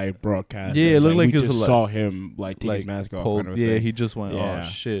live broadcast. Yeah, it looked like we it was just saw him like take his mask off. Kind of thing. He just went, oh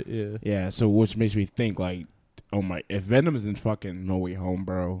shit, yeah. Yeah, so which makes me think like, oh my, if Venom is in fucking No Way Home,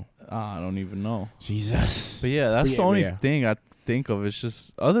 bro. I don't even know. Jesus. But yeah, that's the only thing I think of. It's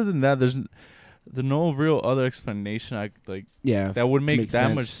just other than that, there's no real other explanation. That would make that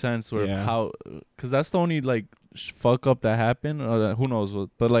sense. Much sense. Or how, because that's the only like fuck up that happened, or who knows what,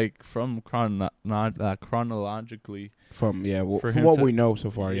 but like from chronologically from what we know so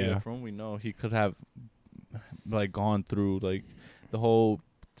far, from what we know, he could have like gone through like the whole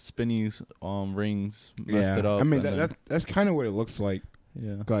spinny rings, messed it up. I mean that's kind of what it looks like.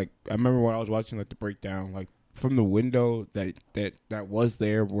 Like I remember when I was watching like the breakdown, like from the window that was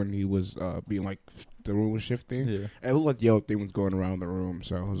there when he was being like the room was shifting. It looked like the other thing was going around the room,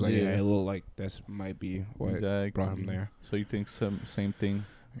 so I was like, it looked like this might be what brought him there. So you think same thing?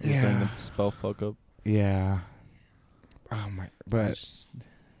 The spell fuck up. Yeah. Oh my! But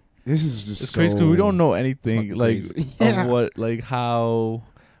this is just it's crazy because we don't know anything like of what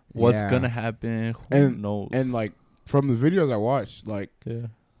what's gonna happen. Who knows? And like from the videos I watched, like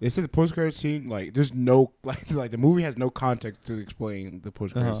they said the post-credit scene, like there's no like the movie has no context to explain the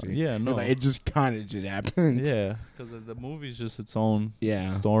post-credit scene. Yeah, no, like, it just kind of just happens. Yeah, because the movie's just its own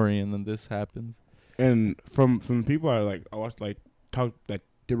story, and then this happens. And from the people I watched did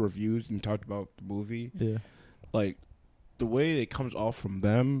reviews and talked about the movie. Yeah, like the way it comes off from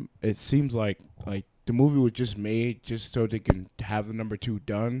them, it seems like the movie was just made just so they can have the number 2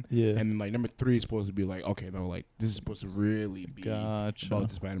 done. Yeah. And like number 3 is supposed to be like, okay, no, like this is supposed to really be about the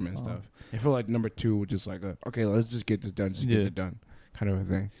Spider-Man stuff. I feel like number 2 was just like, okay, let's just get this done, get it done. kind of a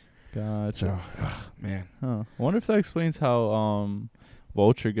thing. Gotcha. So, man. Huh. I wonder if that explains how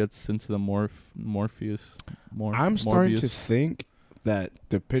Vulture gets into the Morpheus. I'm starting to think that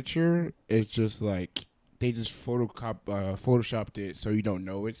the picture is just like they just photoshopped it so you don't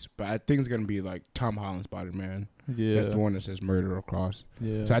know it. But I think it's gonna be like Tom Holland Spider-Man. Yeah, that's the one that says murder across.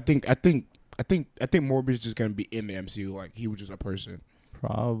 Yeah. So I think Morbius is just gonna be in the MCU. Like he was just a person.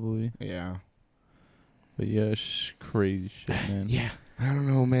 Probably. Yeah. But yeah, crazy shit, man. Yeah. I don't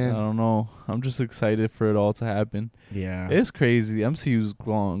know, man. I don't know. I'm just excited for it all to happen. Yeah. It's crazy. The MCU's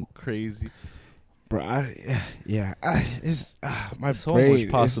gone crazy. Bro, it's my so brain much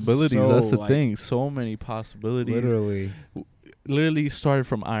possibilities. So, that's the like, thing. So many possibilities. Literally started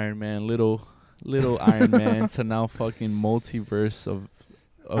from Iron Man, little Iron Man, to now fucking multiverse of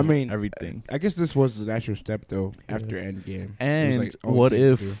everything. I guess this was the natural step though after Endgame. And like, what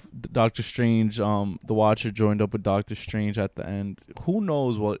if Doctor Strange, the Watcher, joined up with Doctor Strange at the end? Who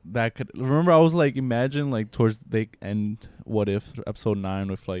knows what that could? Remember, I was like, imagine like towards the end, what if episode 9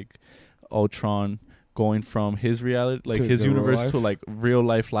 with like Ultron going from his reality, like his universe, to like real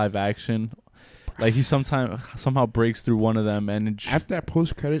life live action. Like he somehow breaks through one of them, and after that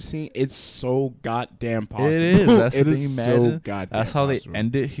post credit scene, it's so goddamn possible. It is. That's the thing. Imagine. So goddamn. That's how possible. they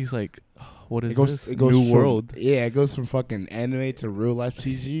end it. He's like, oh, "What is this? It goes New from, world." Yeah, it goes from fucking anime to real life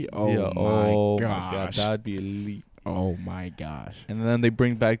CG. Oh my gosh, that'd be elite. Oh my gosh. And then they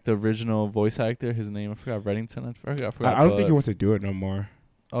bring back the original voice actor. His name, I forgot, Reddington. I forgot. I don't think he wants to do it no more.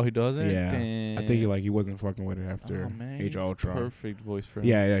 Oh, he doesn't? Yeah. Damn. I think he wasn't fucking with it after Age of Ultron. Perfect voice for him.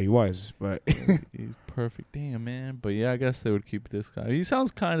 Yeah, he was, but he's perfect. Damn, man. But yeah, I guess they would keep this guy. He sounds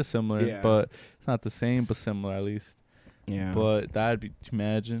kind of similar, but it's not the same, but similar at least. Yeah. But that'd be,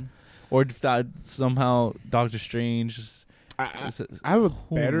 imagine. Or if that somehow Doctor Strange I have a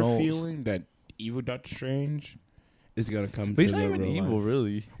better feeling that evil Doctor Strange is gonna come. But he's not even evil,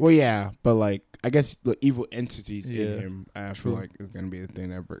 really. Well, yeah, but like I guess the evil entities in him, I feel like is gonna be the thing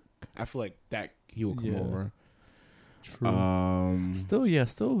that I feel like that he will come over. True.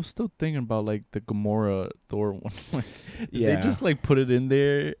 Still thinking about like the Gamora Thor one. Like, they just like put it in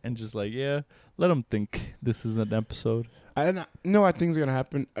there and just like let them think this is an episode. I think it's gonna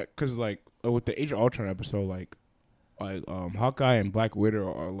happen because like with the Age of Ultron episode, like Hawkeye and Black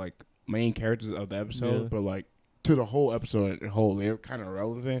Widow are like main characters of the episode, but like to the whole episode as a whole, they're kind of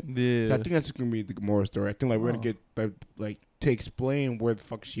relevant. Yeah, so I think that's gonna be the Gamora story. I think like we're gonna get like to explain where the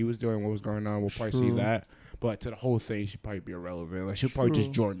fuck she was doing, what was going on. We'll probably see that, but like, to the whole thing, she'd probably be irrelevant. Like she'll probably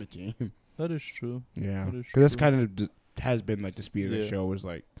just join the team. That is true. Yeah, because that's kind of has been like the speed of the show. Was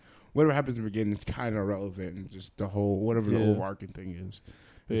like whatever happens in the beginning is kind of relevant, and just the whole whatever the overarching thing is.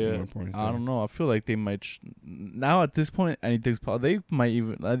 Yeah, I don't know. I feel like they might now at this point anything's possible. They might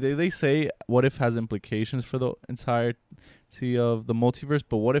even they say what if has implications for the entirety of the multiverse,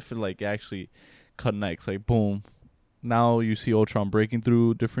 but what if it like actually connects? Like boom, now you see Ultron breaking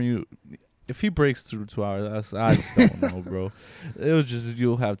through different. If he breaks through 2 hours, I just don't know, bro. It was just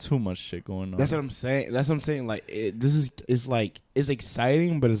you'll have too much shit going on. That's what I'm saying. Like it's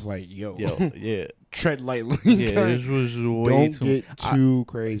exciting, but it's like yo, yeah. Tread lightly. Yeah, this was way don't get too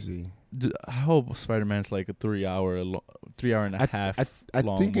crazy. I hope Spider-Man's like a 3 hour and a half. I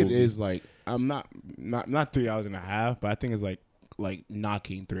long think movie. it is like I'm not 3 hours and a half, but I think it's like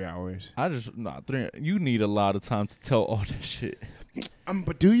knocking 3 hours. You need a lot of time to tell all that shit.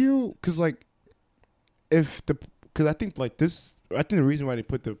 But do you? Because like because I think like this. I think the reason why they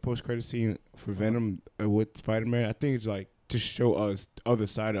put the post credit scene for Venom with Spider-Man, I think it's like to show us the other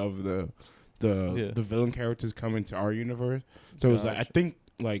side of the villain characters coming to our universe. So it's like I think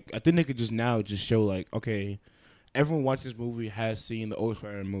they could just now just show like, okay, everyone watching this movie has seen the old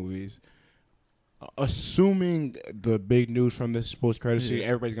Spider-Man movies. Assuming the big news from this post credit scene,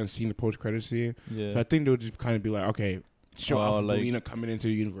 everybody's gonna see the post credit scene. Yeah. So I think they'll just kind of be like, okay, show off Melina coming into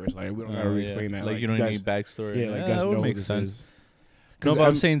the universe. Like we don't gotta explain that. Like you don't need backstory. Yeah, like guys that would know make this sense. Is. No, but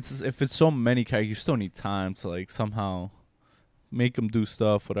I'm saying if it's so many characters, you still need time to like somehow make them do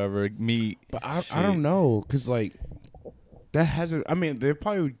stuff, whatever. Meet. But I don't know, cause like that hasn't. I mean, they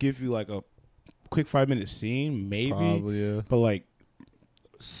probably would give you like a quick 5-minute scene, maybe. Probably, yeah. But like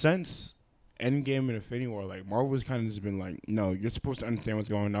since Endgame and Infinity War, like Marvel's kind of just been like, no, you're supposed to understand what's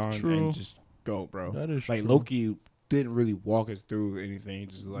going on and just go, bro. That is like true. Loki didn't really walk us through anything.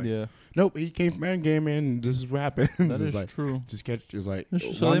 Just like, nope, he came from Endgame and this is what happened. That is like, true. Just catch. It's like so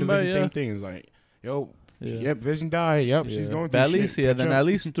WandaVision, same thing. It's like, yo, Yep, Vision died. Yep, she's going through at least, shit. then at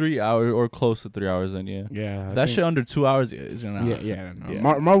least 3 hours or close to 3 hours. Then yeah, that shit under 2 hours is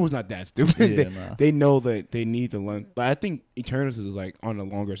no. Marvel's not that stupid. They know that they need the length, but I think Eternals is like on the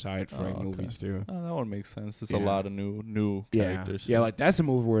longer side for movies too. Oh, that one makes sense. It's a lot of new characters. Yeah, like that's a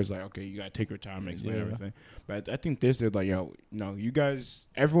movie where it's like, okay, you gotta take your time and explain everything. But I think this is like, yo, no, you guys,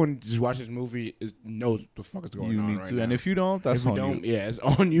 everyone just watch this movie knows what the fuck is going on right now. And if you don't, that's on you. Yeah, it's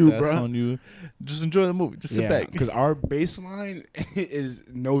on you, bro. That's on you. Just enjoy the movie. Just sit back. Because our baseline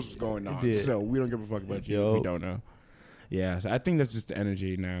knows what's going on, so we don't give a fuck about you if you don't know. Yeah, so I think that's just the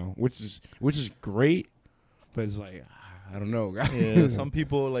energy now, which is great, but it's like, I don't know. Yeah, some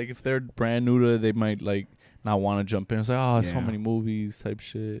people, like, if they're brand new to it, they might like not want to jump in. It's like, so many movies type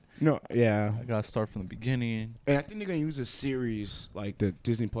shit. No, yeah. I gotta start from the beginning. And I think they're gonna use a series like the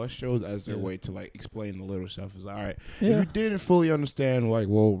Disney Plus shows as their way to like explain the little stuff. It's like, all right, if you didn't fully understand, like,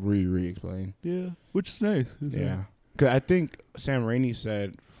 we'll re-explain. Yeah, which is nice. Yeah, because I think Sam Raimi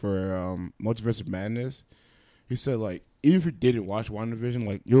said for Multiverse of Madness, he said like, even if you didn't watch WandaVision,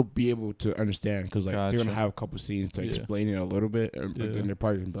 like, you'll be able to understand because like they're gonna have a couple scenes to explain it a little bit, but then they're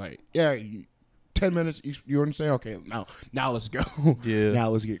probably gonna be like, 10 minutes, you understand? Okay, now let's go. Yeah. Now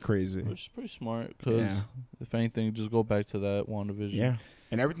let's get crazy. Which is pretty smart because if anything, just go back to that WandaVision. Yeah.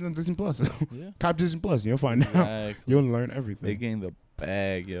 And everything's on Disney Plus. Cop Disney Plus. You'll find out. You'll learn everything. They gained the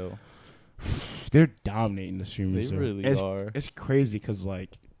bag, yo. They're dominating the streaming. They really are. It's crazy because,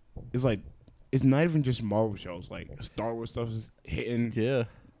 like, it's not even just Marvel shows. Like, Star Wars stuff is hitting. Yeah.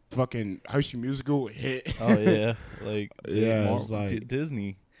 Fucking High School Musical hit. Oh, yeah. Like, it's like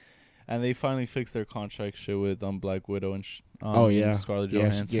Disney. And they finally fixed their contract shit with Black Widow and Scarlett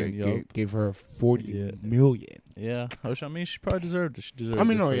Johansson. Yeah, gave her $40 million. Yeah, I mean, she probably deserved it. She deserved I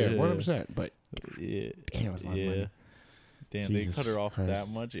mean, it. 100%. But damn, damn, Jesus they cut her off Christ. that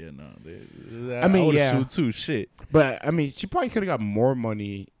much. Yeah, no. I mean, sued too. Shit. But I mean, she probably could have got more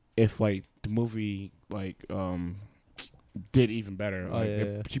money if like the movie like did even better.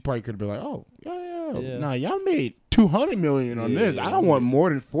 Like, she probably could have been like, oh yeah. Nah, y'all made $200 million on this. I don't want more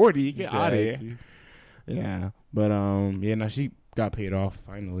than 40. Get out of here. Yeah, but now she got paid off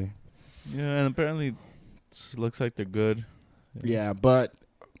finally. Yeah, and apparently it looks like they're good. Yeah, but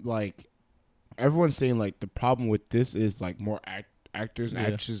like everyone's saying, like the problem with this is like more actors and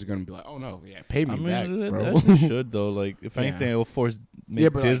actresses are gonna be like, oh no, pay me back, bro. They should though. Like if anything, it will force.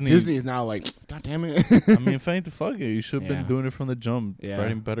 But Disney. Like, Disney is now like, God damn it. I mean, if anything, fuck it. You should have been doing it from the jump,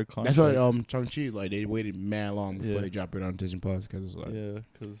 writing better content. That's why Shang-Chi, like they waited mad long before they dropped it on Disney Plus because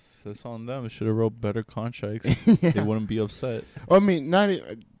because that's on them. It should have wrote better contracts. They wouldn't be upset. Well, I mean,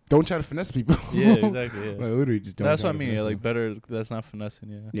 don't try to finesse people. Yeah, exactly. Yeah. Like, literally just don't. That's what I mean. Like better. That's not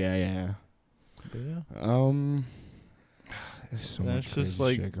finessing. Yeah. But there's so much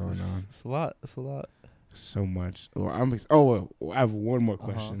crazy shit going on. It's a lot. So much. I have one more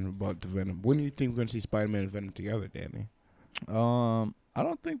question about the Venom. When do you think we're gonna see Spider-Man and Venom together, Danny? I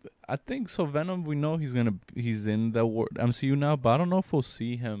don't think. I think so. Venom, we know he's in the MCU now, but I don't know if we'll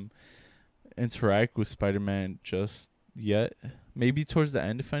see him interact with Spider-Man just yet. Maybe towards the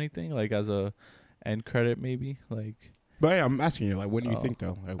end, if anything, like as a end credit, maybe like. But yeah, I'm asking you, like, what do you think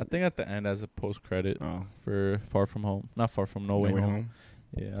though? Like, I think at the end as a post credit for Far From Home, not Far From No Way Home.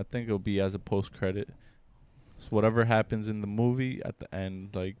 Yeah, I think it'll be as a post credit. So whatever happens in the movie at the end,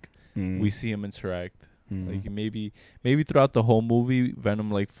 like we see him interact. Like maybe throughout the whole movie, Venom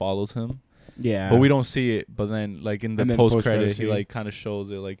like follows him. Yeah, but we don't see it. But then like in the post credit, he like kind of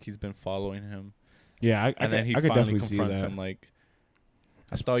shows it, like he's been following him. Yeah, and then he finally confronts him like,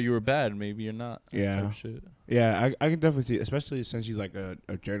 I thought you were bad. Maybe you're not. Yeah. Type shit. Yeah, I can definitely see it, especially since he's like a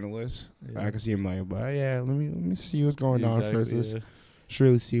journalist. Yeah. I can see him like, but let me see what's going on first. Let's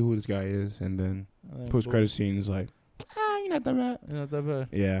really see who this guy is, and then post credit scene is like, you're not that bad. You're not that bad.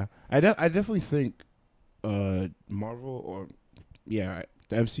 Yeah, I definitely think Marvel or the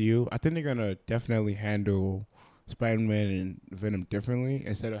MCU, I think they're gonna definitely handle Spider-Man and Venom differently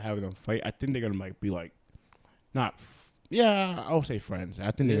instead of having them fight. I think they're gonna like be like, not. I'll say friends.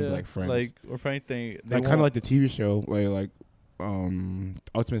 I think they're gonna be like friends. Like, or if anything, like kind of like the TV show, like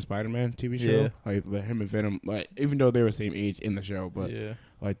Ultimate Spider-Man TV show. Like him and Venom, like even though they were the same age in the show, but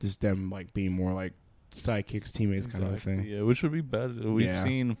like just them like being more like sidekicks, teammates kind of thing. Yeah, which would be better. We've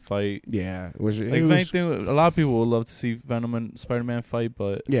seen fight. Yeah, which like if anything, a lot of people would love to see Venom and Spider-Man fight,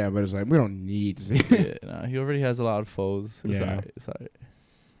 but but it's like we don't need to see it. He already has a lot of foes. It's all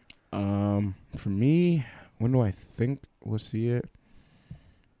right. For me, when do I think we'll see it?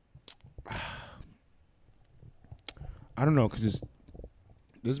 I don't know, because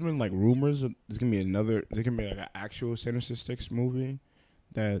there's been like rumors of there's gonna be like an actual Sinister Six movie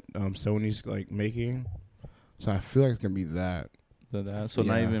that Sony's like making. So I feel like it's gonna be that. So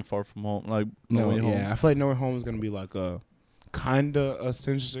not even Far From Home, like No Way Home. Yeah, I feel like No Way Home is gonna be like a kinda a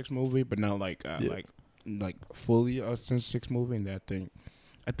Sinister Six movie, but not like like fully a Sinister Six movie. And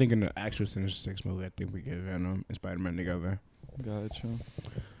I think in the actual Sinister Six movie, I think we get Venom and Spider-Man together. Gotcha.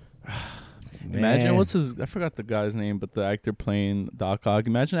 Imagine I forgot the guy's name, but the actor playing Doc Ock.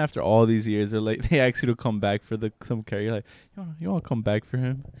 Imagine after all these years, they ask you to come back for some character. You're like, you want to come back for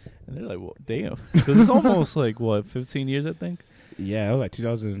him? And they're like, well, damn. Because it's almost like, 15 years, I think? Yeah, it was like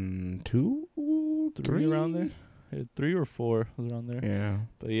 2002, 3 around there. Yeah, 3 or 4 was around there. Yeah.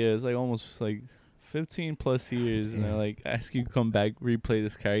 But yeah, it's like almost like 15 plus years, and they like ask you to come back, replay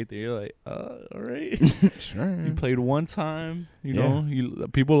this character. You're like, all right. Sure. You played one time, you know,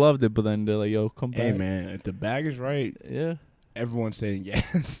 people loved it, but then they're like, yo, come back. Hey, man, if the bag is right, everyone's saying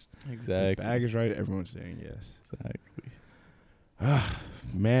yes. Exactly. If the bag is right, everyone's saying yes. Exactly.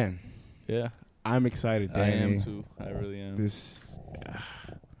 Man. Yeah. I'm excited, Danny. I am too. I really am. You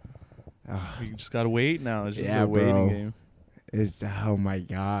just gotta wait now. It's just a waiting game. Oh my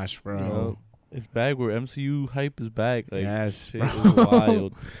gosh, bro. You know, it's back where MCU hype is back. Like, yes, shit is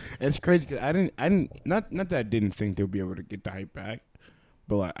wild. It's crazy because I didn't not that I didn't think they'll be able to get the hype back,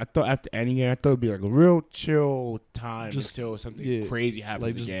 but like I thought after Endgame, I thought it'd be like a real chill time until something crazy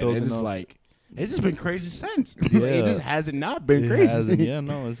happens like again. It's just like it's just been crazy since. Yeah. It just hasn't not been crazy. Yeah,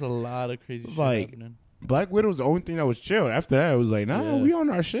 no, it's a lot of crazy shit happening. Black Widow was the only thing that was chill. After that, it was like, we on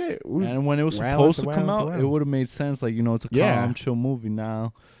our shit. And when it was supposed to come out, it would have made sense. Like, it's a calm, chill movie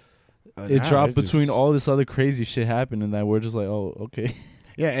now. It dropped between all this other crazy shit happening that we're just like, oh, okay.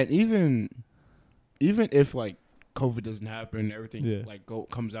 Yeah, and even if like COVID doesn't happen, everything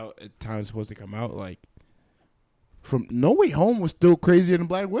comes out at time it's supposed to come out, like from No Way Home was still crazier than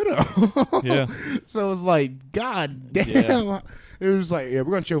Black Widow. Yeah. So it was like, god damn. Yeah. It was like, we're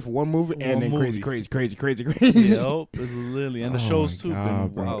gonna chill for one movie and then crazy. Yep, it's literally, and the show's too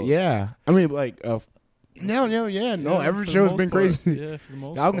been wild. Yeah, I mean, like, every show's been crazy. Yeah, for the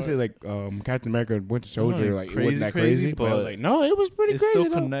most part. I was gonna say like Captain America: Winter Soldier, like it wasn't that crazy, but I was like, no, it was pretty crazy.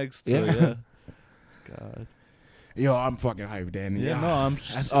 It still connects to it. God. Yo, I'm fucking hyped, Danny. Yeah, no,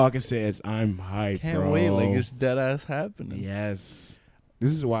 that's all I can say is I'm hyped, Can't wait, like it's dead ass happening. Yes. This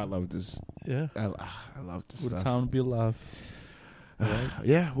is why I love this. Yeah. I love this stuff. What a time to be alive. Right?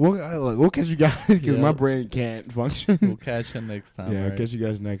 Yeah, we'll catch you guys because my brain can't function. We'll catch you next time. Yeah, catch you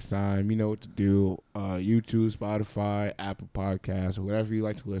guys next time. You know what to do. YouTube, Spotify, Apple Podcasts, whatever you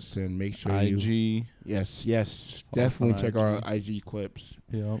like to listen. Make sure IG. Yes. Definitely check our IG clips.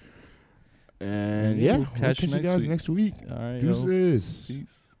 Yep. And we'll catch you guys next week. All right. Deuces.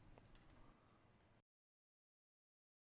 Peace.